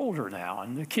getting older now,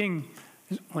 and the king,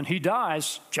 when he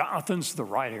dies, Jonathan's the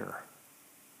right heir.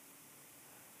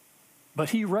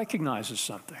 But he recognizes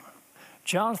something.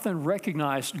 Jonathan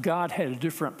recognized God had a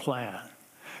different plan.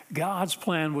 God's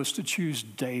plan was to choose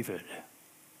David.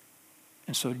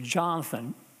 And so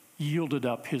Jonathan yielded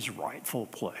up his rightful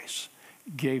place,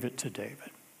 gave it to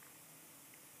David.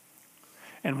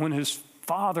 And when his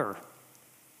father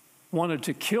wanted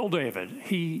to kill David,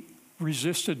 he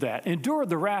resisted that, endured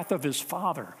the wrath of his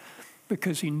father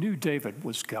because he knew David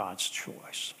was God's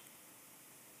choice.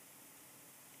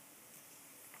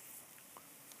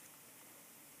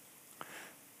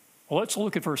 Well, let's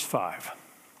look at verse 5.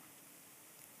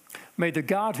 May the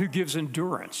God who gives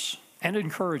endurance and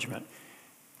encouragement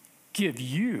give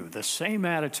you the same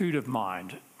attitude of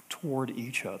mind toward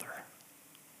each other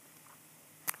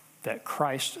that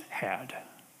Christ had,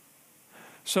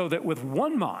 so that with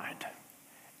one mind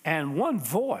and one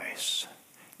voice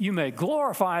you may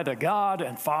glorify the God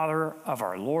and Father of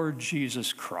our Lord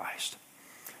Jesus Christ.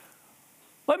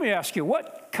 Let me ask you,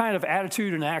 what kind of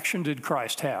attitude and action did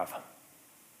Christ have?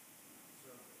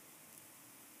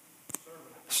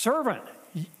 Servant.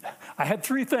 I had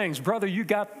three things. Brother, you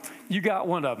got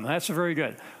one of them. That's very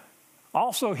good.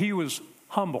 Also, he was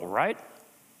humble, right?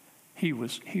 He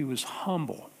was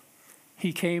humble.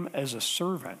 He came as a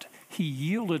servant. He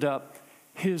yielded up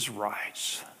his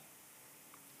rights.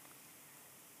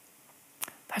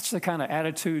 That's the kind of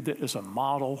attitude that is a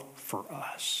model for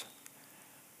us.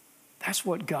 That's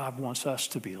what God wants us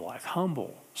to be like,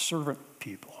 humble, servant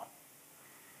people.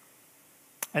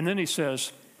 And then he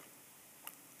says,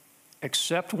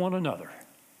 accept one another,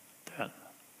 then,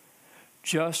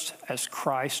 just as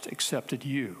Christ accepted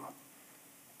you,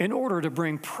 in order to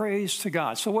bring praise to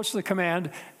God. So what's the command?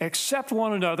 Accept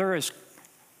one another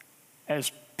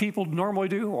as people normally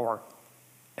do, or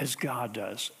as God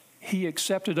does. He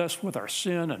accepted us with our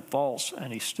sin and faults,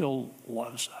 and he still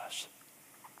loves us.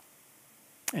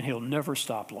 And he'll never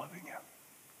stop loving you.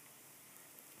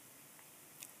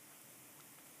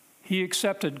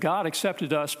 God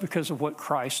accepted us because of what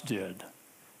Christ did.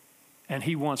 And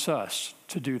he wants us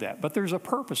to do that. But there's a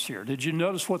purpose here. Did you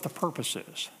notice what the purpose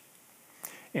is?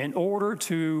 In order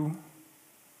to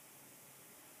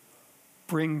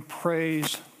bring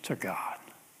praise to God.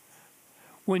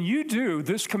 When you do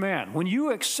this command, when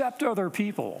you accept other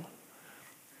people,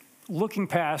 looking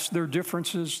past their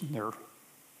differences, their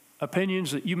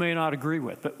opinions that you may not agree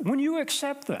with, but when you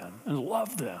accept them and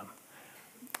love them,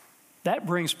 that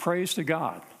brings praise to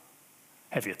God.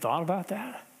 Have you thought about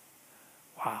that?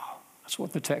 Wow, that's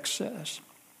what the text says.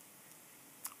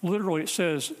 Literally, it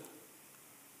says,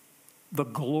 the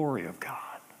glory of God.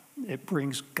 It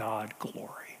brings God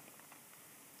glory.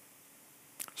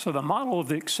 So the model of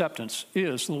the acceptance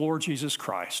is the Lord Jesus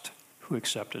Christ, who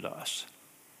accepted us.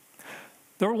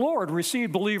 The Lord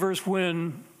received believers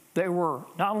when they were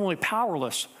not only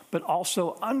powerless, but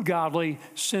also ungodly,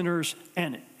 sinners,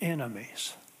 and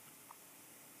enemies.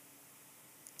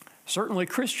 Certainly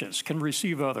Christians can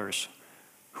receive others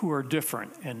who are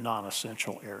different in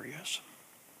non-essential areas.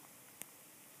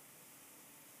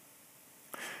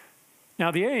 Now,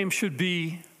 the aim should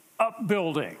be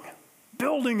upbuilding,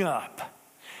 building up.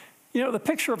 You know, the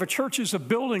picture of a church as a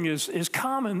building is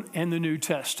common in the New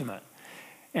Testament.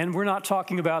 And we're not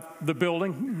talking about the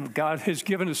building. God has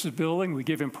given us a building. We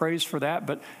give him praise for that.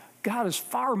 But God is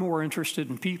far more interested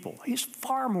in people. He's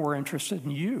far more interested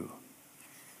in you.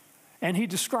 And he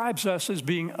describes us as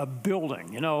being a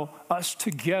building. You know, us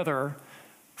together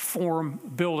form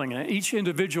building. And each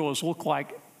individual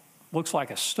looks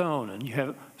like a stone. And you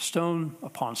have stone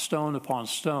upon stone upon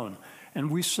stone. And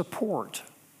we support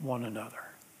one another.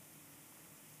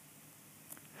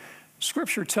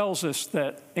 Scripture tells us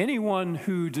that anyone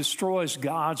who destroys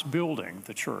God's building,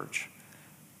 the church,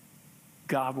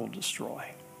 God will destroy.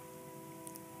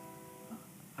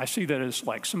 I see that as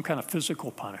like some kind of physical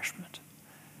punishment.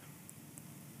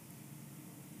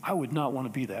 I would not want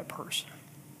to be that person.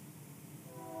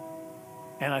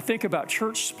 And I think about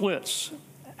church splits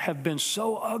have been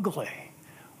so ugly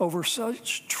over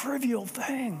such trivial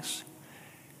things,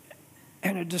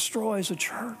 and it destroys a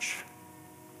church.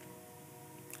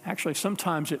 Actually,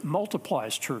 sometimes it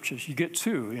multiplies churches. You get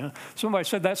two. You know? Somebody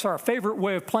said that's our favorite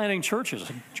way of planning churches,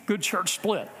 a good church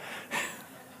split.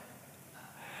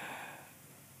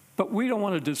 But we don't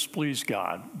want to displease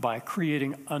God by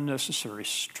creating unnecessary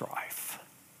strife.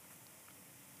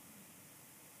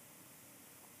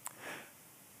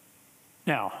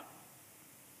 Now,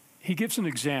 he gives an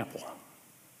example,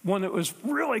 one that was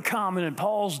really common in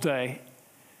Paul's day,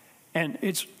 and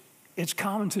it's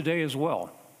common today as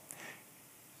well.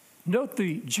 Note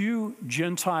the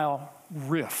Jew-Gentile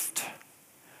rift,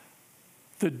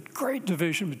 the great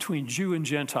division between Jew and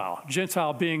Gentile.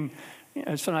 Gentile being,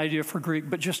 it's an idea for Greek,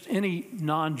 but just any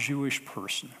non-Jewish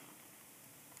person.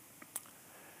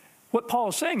 What Paul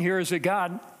is saying here is that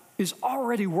God is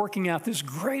already working out this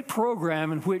great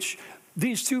program in which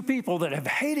these two people that have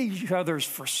hated each other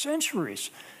for centuries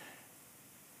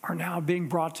are now being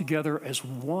brought together as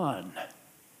one.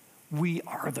 We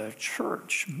are the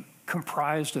church,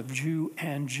 comprised of Jew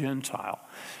and Gentile.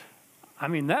 I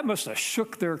mean, that must have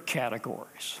shook their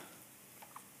categories.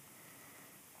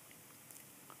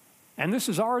 And this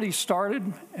has already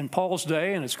started in Paul's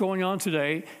day, and it's going on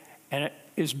today, and it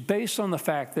is based on the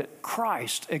fact that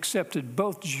Christ accepted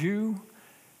both Jew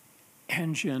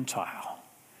and Gentile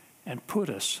and put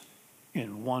us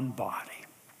in one body.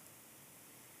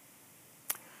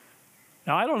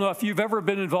 Now, I don't know if you've ever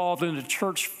been involved in a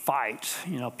church fight.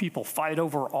 You know, people fight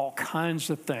over all kinds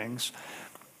of things,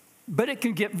 but it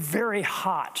can get very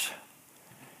hot.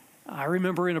 I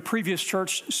remember in a previous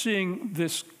church seeing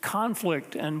this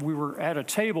conflict, and we were at a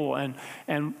table,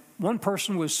 and one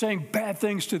person was saying bad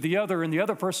things to the other, and the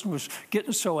other person was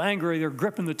getting so angry they're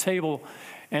gripping the table,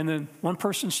 and then one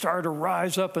person started to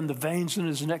rise up, and the veins in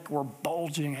his neck were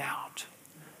bulging out.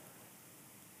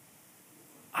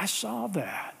 I saw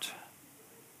that.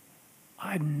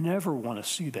 I never want to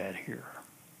see that here.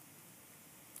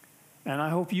 And I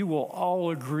hope you will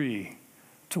all agree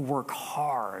to work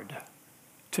hard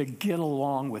to get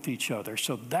along with each other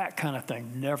so that kind of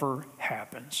thing never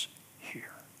happens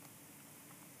here.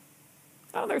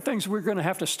 Now, there are things we're going to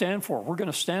have to stand for. We're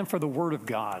going to stand for the Word of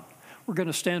God. We're going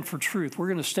to stand for truth. We're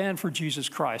going to stand for Jesus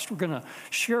Christ. We're going to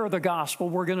share the gospel.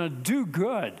 We're going to do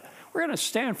good. We're going to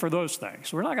stand for those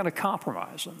things. We're not going to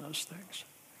compromise on those things.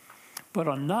 But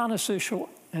on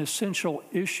non-essential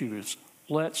issues,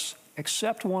 let's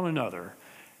accept one another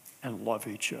and love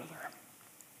each other.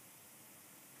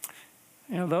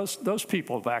 You know, those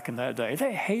people back in that day,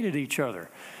 they hated each other.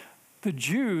 The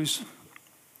Jews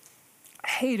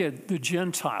hated the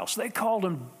Gentiles. They called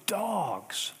them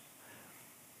dogs.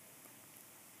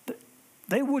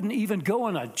 They wouldn't even go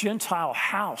in a Gentile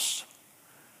house.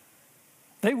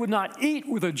 They would not eat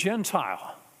with a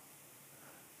Gentile.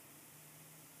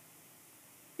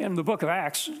 In the book of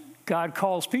Acts, God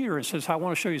calls Peter and says, I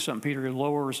want to show you something, Peter. He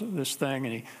lowers this thing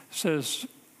and he says,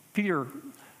 Peter,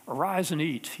 arise and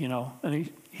eat, you know.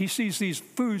 And he sees these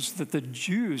foods that the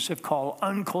Jews have called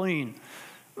unclean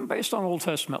based on Old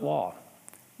Testament law.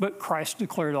 But Christ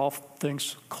declared all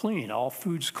things clean, all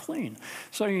foods clean.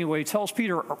 So anyway, he tells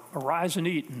Peter, arise and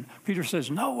eat. And Peter says,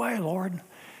 no way, Lord.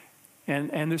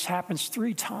 And this happens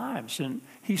 3 times, and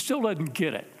he still doesn't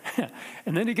get it.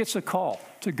 And then he gets a call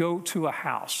to go to a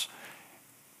house.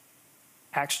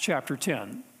 Acts chapter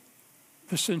 10,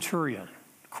 the centurion,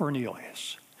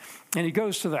 Cornelius. And he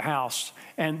goes to the house,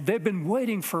 and they've been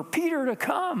waiting for Peter to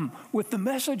come with the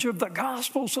message of the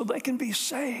gospel so they can be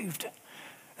saved.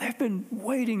 They've been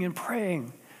waiting and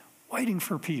praying, waiting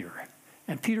for Peter.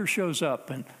 And Peter shows up,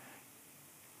 and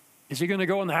is he going to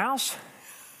go in the house?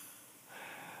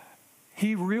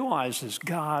 He realizes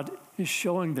God is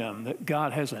showing them that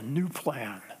God has a new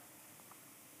plan.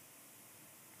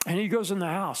 And he goes in the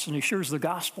house and he shares the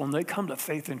gospel and they come to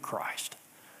faith in Christ.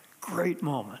 Great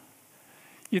moment.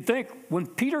 You'd think when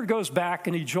Peter goes back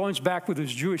and he joins back with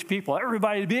his Jewish people,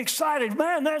 everybody would be excited.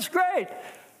 Man, that's great.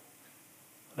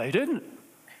 They didn't.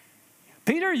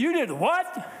 Peter, you did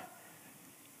what?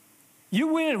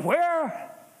 You went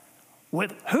where?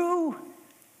 With who?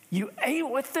 You ate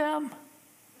with them?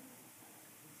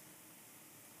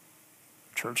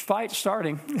 Church fight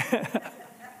starting.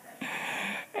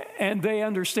 And they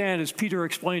understand, as Peter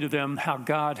explained to them, how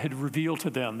God had revealed to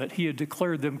them that he had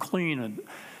declared them clean.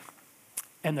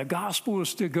 And the gospel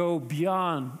was to go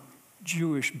beyond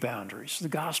Jewish boundaries. The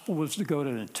gospel was to go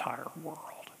to the entire world.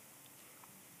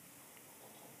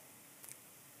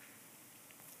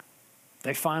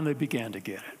 They finally began to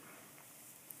get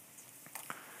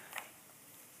it.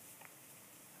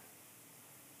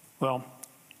 Well,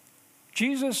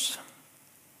 Jesus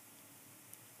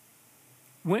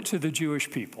went to the Jewish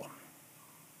people,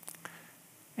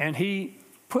 and he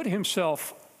put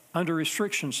himself under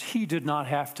restrictions he did not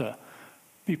have to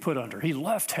be put under. He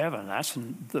left heaven, that's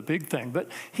the big thing, but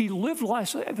he lived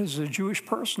life as a Jewish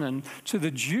person, and to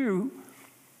the Jew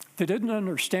that didn't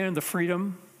understand the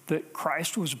freedom that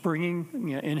Christ was bringing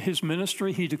in his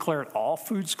ministry, he declared all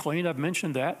foods clean. I've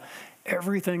mentioned that.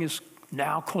 Everything is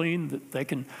now clean, that they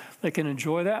can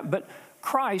enjoy that, but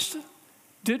Christ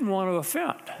didn't want to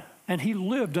offend. And he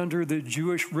lived under the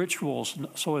Jewish rituals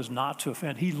so as not to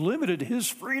offend. He limited his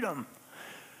freedom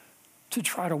to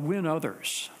try to win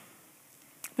others.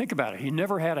 Think about it. He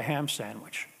never had a ham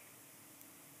sandwich.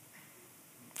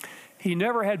 He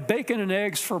never had bacon and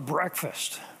eggs for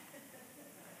breakfast.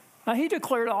 Now, he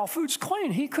declared all foods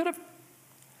clean. He could have.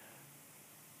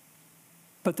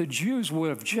 But the Jews would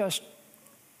have just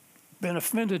been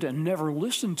offended and never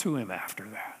listened to him after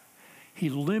that. He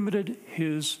limited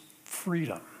his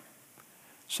freedom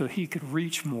so he could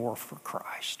reach more for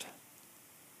Christ.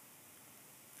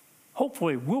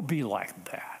 Hopefully, we'll be like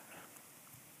that.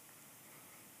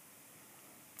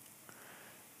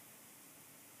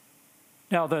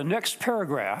 Now, the next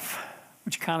paragraph,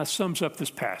 which kind of sums up this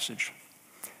passage,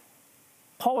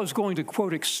 Paul is going to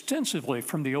quote extensively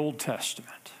from the Old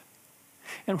Testament.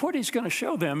 And what he's going to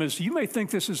show them is, you may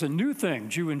think this is a new thing,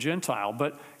 Jew and Gentile,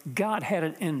 but God had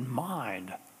it in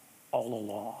mind all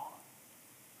along.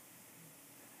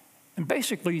 And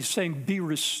basically, he's saying, be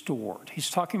restored. He's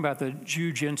talking about the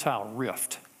Jew-Gentile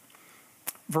rift.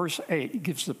 Verse 8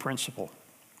 gives the principle.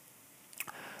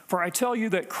 For I tell you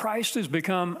that Christ has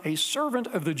become a servant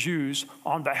of the Jews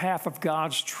on behalf of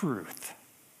God's truth,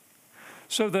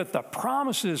 so that the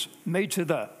promises made to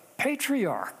the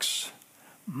patriarchs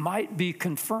might be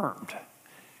confirmed.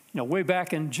 You know, way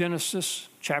back in Genesis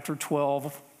chapter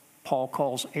 12, Paul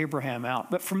calls Abraham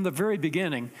out. But from the very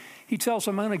beginning, he tells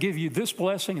him, I'm going to give you this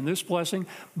blessing,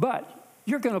 but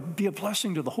you're going to be a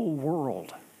blessing to the whole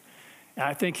world. And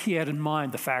I think he had in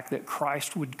mind the fact that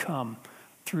Christ would come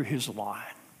through his line.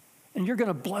 And you're going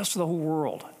to bless the whole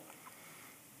world.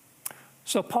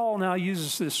 So Paul now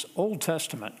uses the Old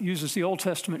Testament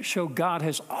to show God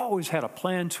has always had a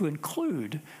plan to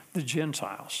include the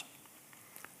Gentiles.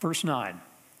 Verse 9.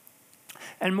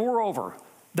 And moreover,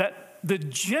 that the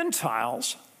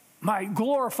Gentiles might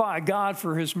glorify God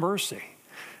for his mercy.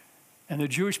 And the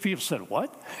Jewish people said,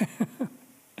 what?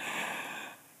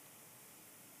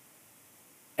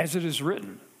 As it is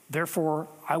written, therefore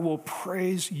I will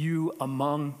praise you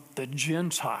among the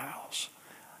Gentiles.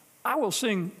 I will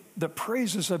sing the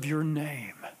praises of your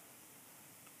name.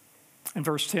 In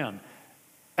verse 10,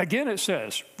 again it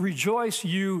says, rejoice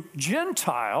you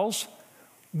Gentiles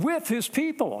with his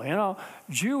people. You know,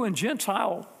 Jew and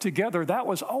Gentile together, that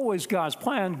was always God's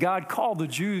plan. God called the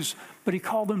Jews, but he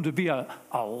called them to be a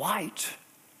light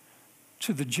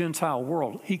to the Gentile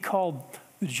world. He called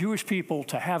the Jewish people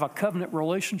to have a covenant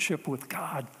relationship with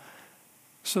God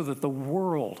so that the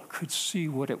world could see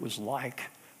what it was like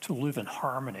to live in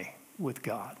harmony with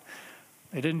God.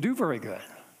 They didn't do very good,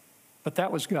 but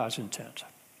that was God's intent.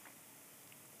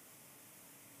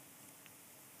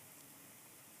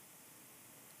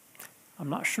 I'm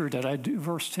not sure, did I do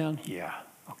verse 10? Yeah.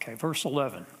 Okay, verse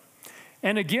 11.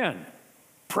 And again,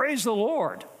 praise the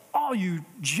Lord, all you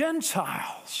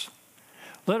Gentiles.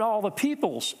 Let all the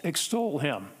peoples extol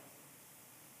him.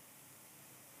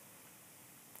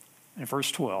 In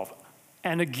verse 12,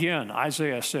 and again,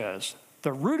 Isaiah says,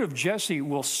 the root of Jesse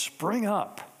will spring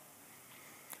up,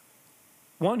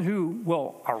 one who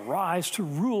will arise to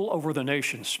rule over the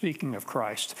nations, speaking of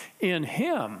Christ. In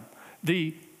him,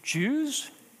 the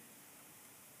Jews,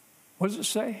 what does it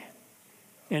say?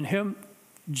 In him,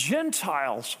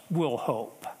 Gentiles will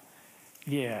hope.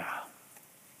 Yeah.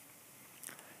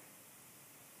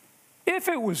 If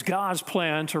it was God's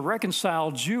plan to reconcile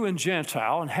Jew and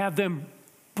Gentile and have them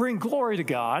bring glory to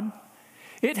God,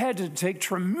 it had to take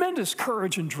tremendous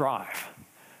courage and drive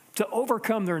to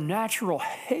overcome their natural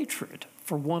hatred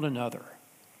for one another.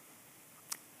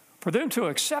 For them to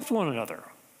accept one another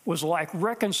was like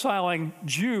reconciling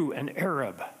Jew and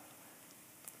Arab,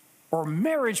 or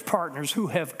marriage partners who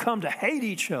have come to hate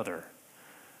each other,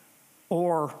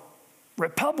 or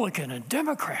Republican and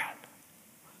Democrat,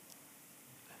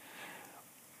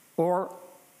 or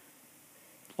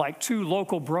like two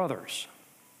local brothers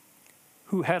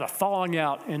who had a falling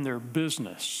out in their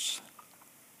business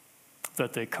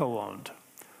that they co-owned.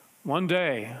 One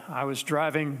day, I was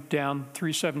driving down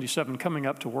 377 coming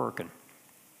up to work,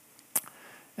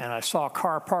 and I saw a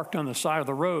car parked on the side of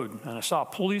the road, and I saw a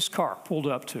police car pulled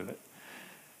up to it.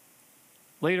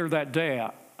 Later that day,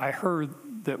 I heard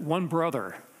that one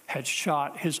brother had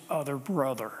shot his other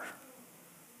brother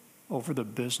over the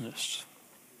business.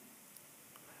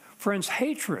 Friends,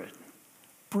 hatred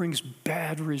brings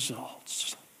bad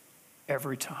results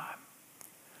every time.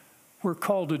 We're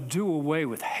called to do away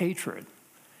with hatred,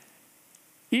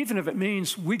 even if it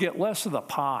means we get less of the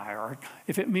pie, or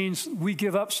if it means we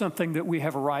give up something that we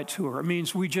have a right to, or it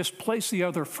means we just place the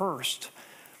other first.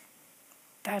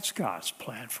 That's God's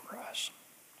plan for us.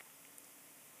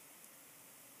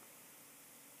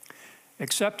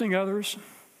 Accepting others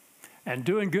and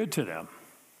doing good to them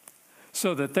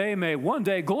so that they may one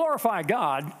day glorify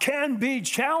God can be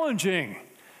challenging.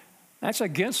 That's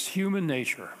against human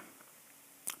nature.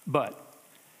 But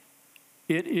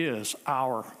it is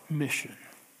our mission.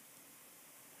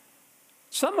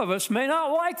 Some of us may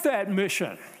not like that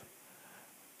mission.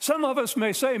 Some of us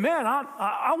may say, man,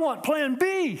 I want plan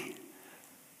B.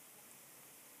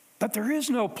 But there is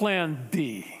no plan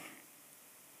B.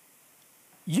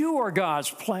 You are God's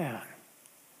plan.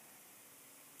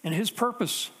 And his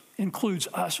purpose includes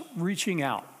us reaching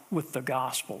out with the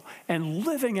gospel and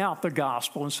living out the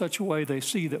gospel in such a way they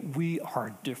see that we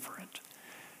are different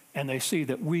and they see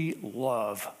that we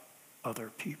love other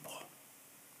people.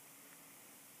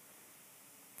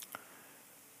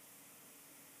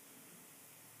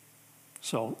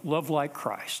 So love like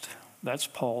Christ. That's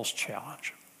Paul's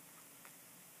challenge.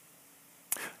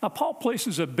 Now, Paul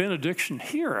places a benediction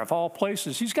here, of all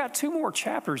places. He's got 2 more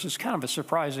chapters. It's kind of a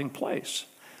surprising place.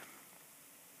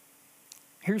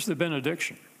 Here's the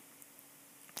benediction.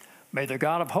 May the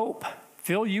God of hope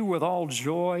fill you with all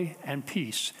joy and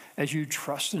peace as you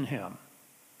trust in him,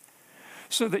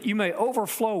 so that you may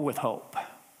overflow with hope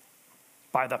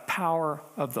by the power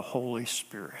of the Holy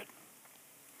Spirit.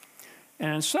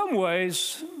 And in some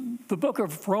ways, the book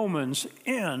of Romans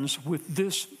ends with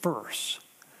this verse.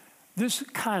 This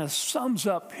kind of sums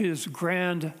up his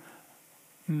grand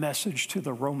message to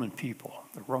the Roman people,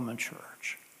 the Roman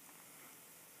church.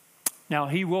 Now,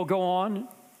 he will go on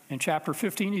in chapter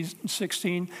 15,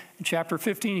 16. In chapter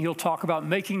 15, he'll talk about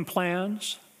making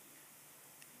plans,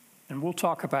 and we'll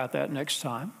talk about that next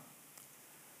time.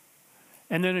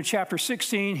 And then in chapter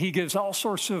 16, he gives all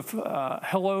sorts of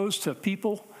hellos to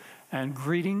people and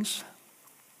greetings.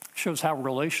 Shows how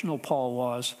relational Paul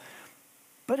was.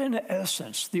 But in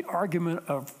essence, the argument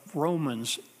of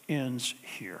Romans ends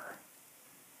here.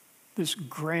 This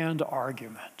grand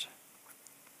argument.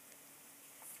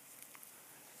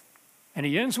 And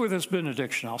he ends with this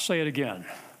benediction. I'll say it again.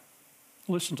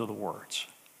 Listen to the words.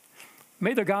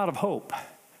 May the God of hope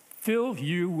fill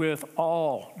you with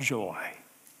all joy.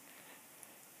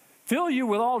 Fill you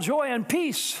with all joy and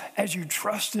peace as you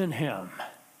trust in him,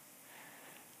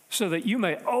 so that you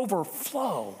may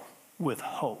overflow with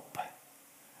hope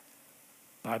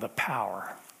by the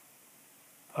power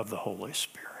of the Holy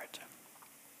Spirit.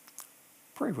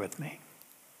 Pray with me.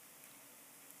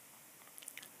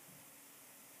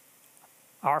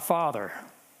 Our Father,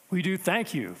 we do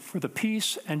thank you for the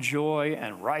peace and joy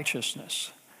and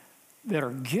righteousness that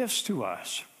are gifts to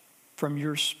us from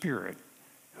your Spirit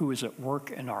who is at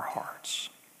work in our hearts.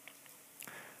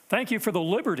 Thank you for the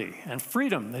liberty and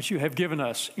freedom that you have given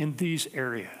us in these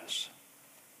areas.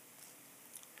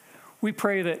 We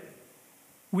pray that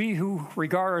we who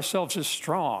regard ourselves as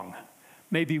strong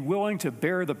may be willing to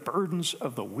bear the burdens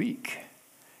of the weak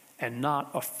and not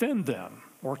offend them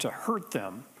or to hurt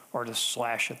them or to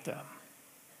slash at them.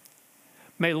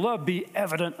 May love be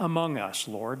evident among us,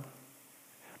 Lord.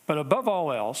 But above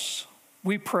all else,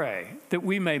 we pray that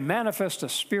we may manifest a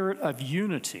spirit of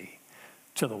unity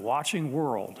to the watching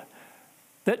world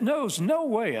that knows no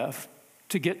way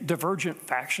to get divergent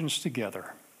factions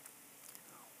together.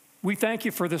 We thank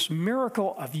you for this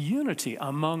miracle of unity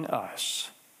among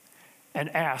us and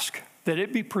ask that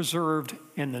it be preserved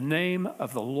in the name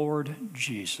of the Lord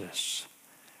Jesus.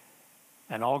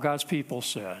 And all God's people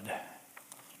said,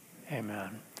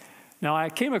 amen. Now, I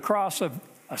came across a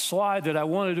slide that I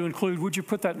wanted to include. Would you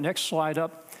put that next slide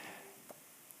up?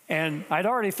 And I'd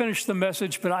already finished the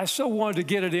message, but I still wanted to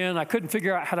get it in. I couldn't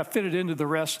figure out how to fit it into the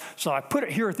rest, so I put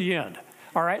it here at the end.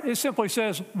 All right? It simply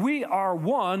says, we are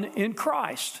one in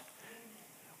Christ.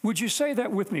 Would you say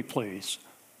that with me, please?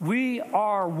 We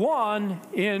are one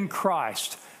in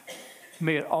Christ.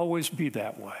 May it always be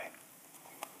that way.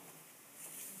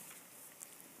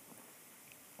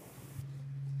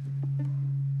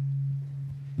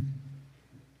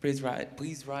 Please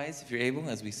rise if you're able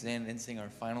as we stand and sing our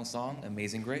final song,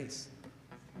 Amazing Grace.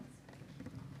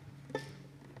 1,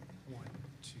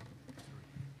 2,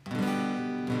 3.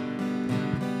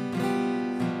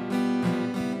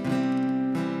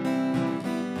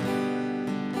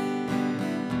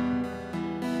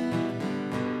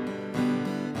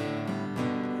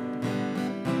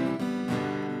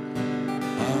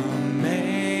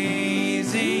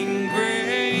 Amazing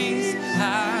grace,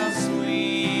 how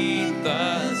sweet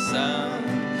the sound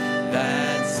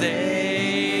that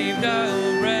saved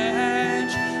a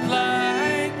wretch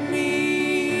like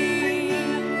me.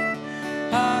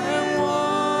 I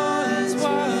once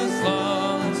was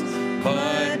lost,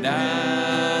 but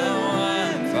now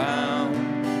I'm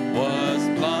found. Was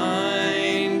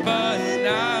blind, but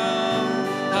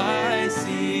now I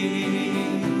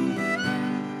see.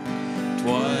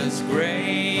 'Twas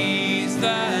grace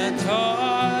that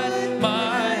taught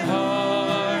my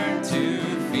heart to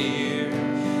fear,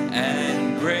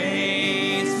 and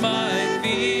grace my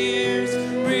fears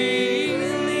relieved.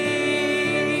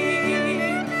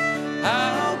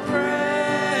 How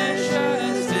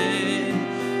precious did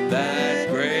that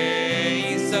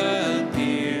grace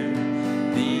appear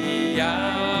the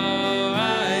hour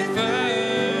I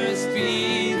first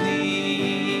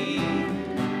believed.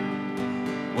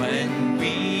 When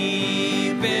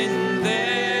we've been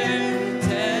there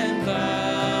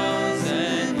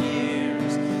 10,000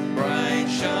 years, bright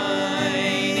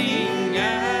shining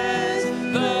as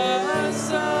the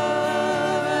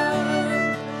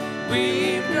sun,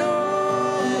 we've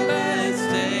no less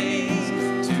days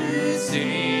to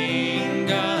sing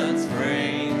God's praise.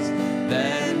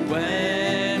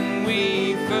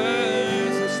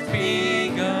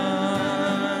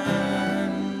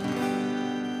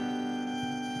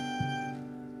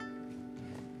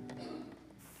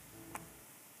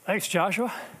 Thanks,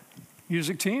 Joshua.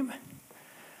 Music team.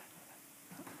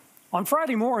 On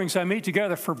Friday mornings, I meet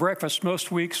together for breakfast most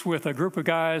weeks with a group of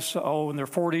guys, in their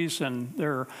 40s, and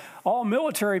they're all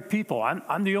military people.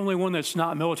 I'm the only one that's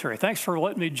not military. Thanks for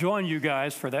letting me join you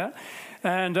guys for that.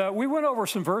 And we went over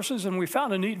some verses, and we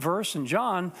found a neat verse, and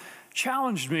John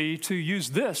challenged me to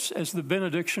use this as the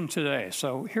benediction today.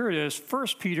 So here it is, 1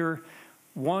 Peter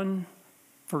 1,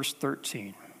 verse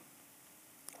 13.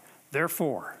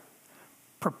 Therefore,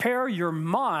 prepare your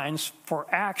minds for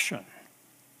action.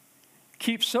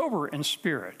 Keep sober in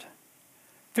spirit.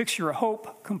 Fix your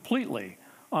hope completely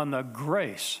on the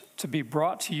grace to be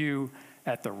brought to you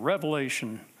at the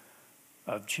revelation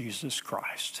of Jesus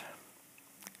Christ.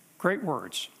 Great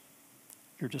words.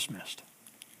 You're dismissed.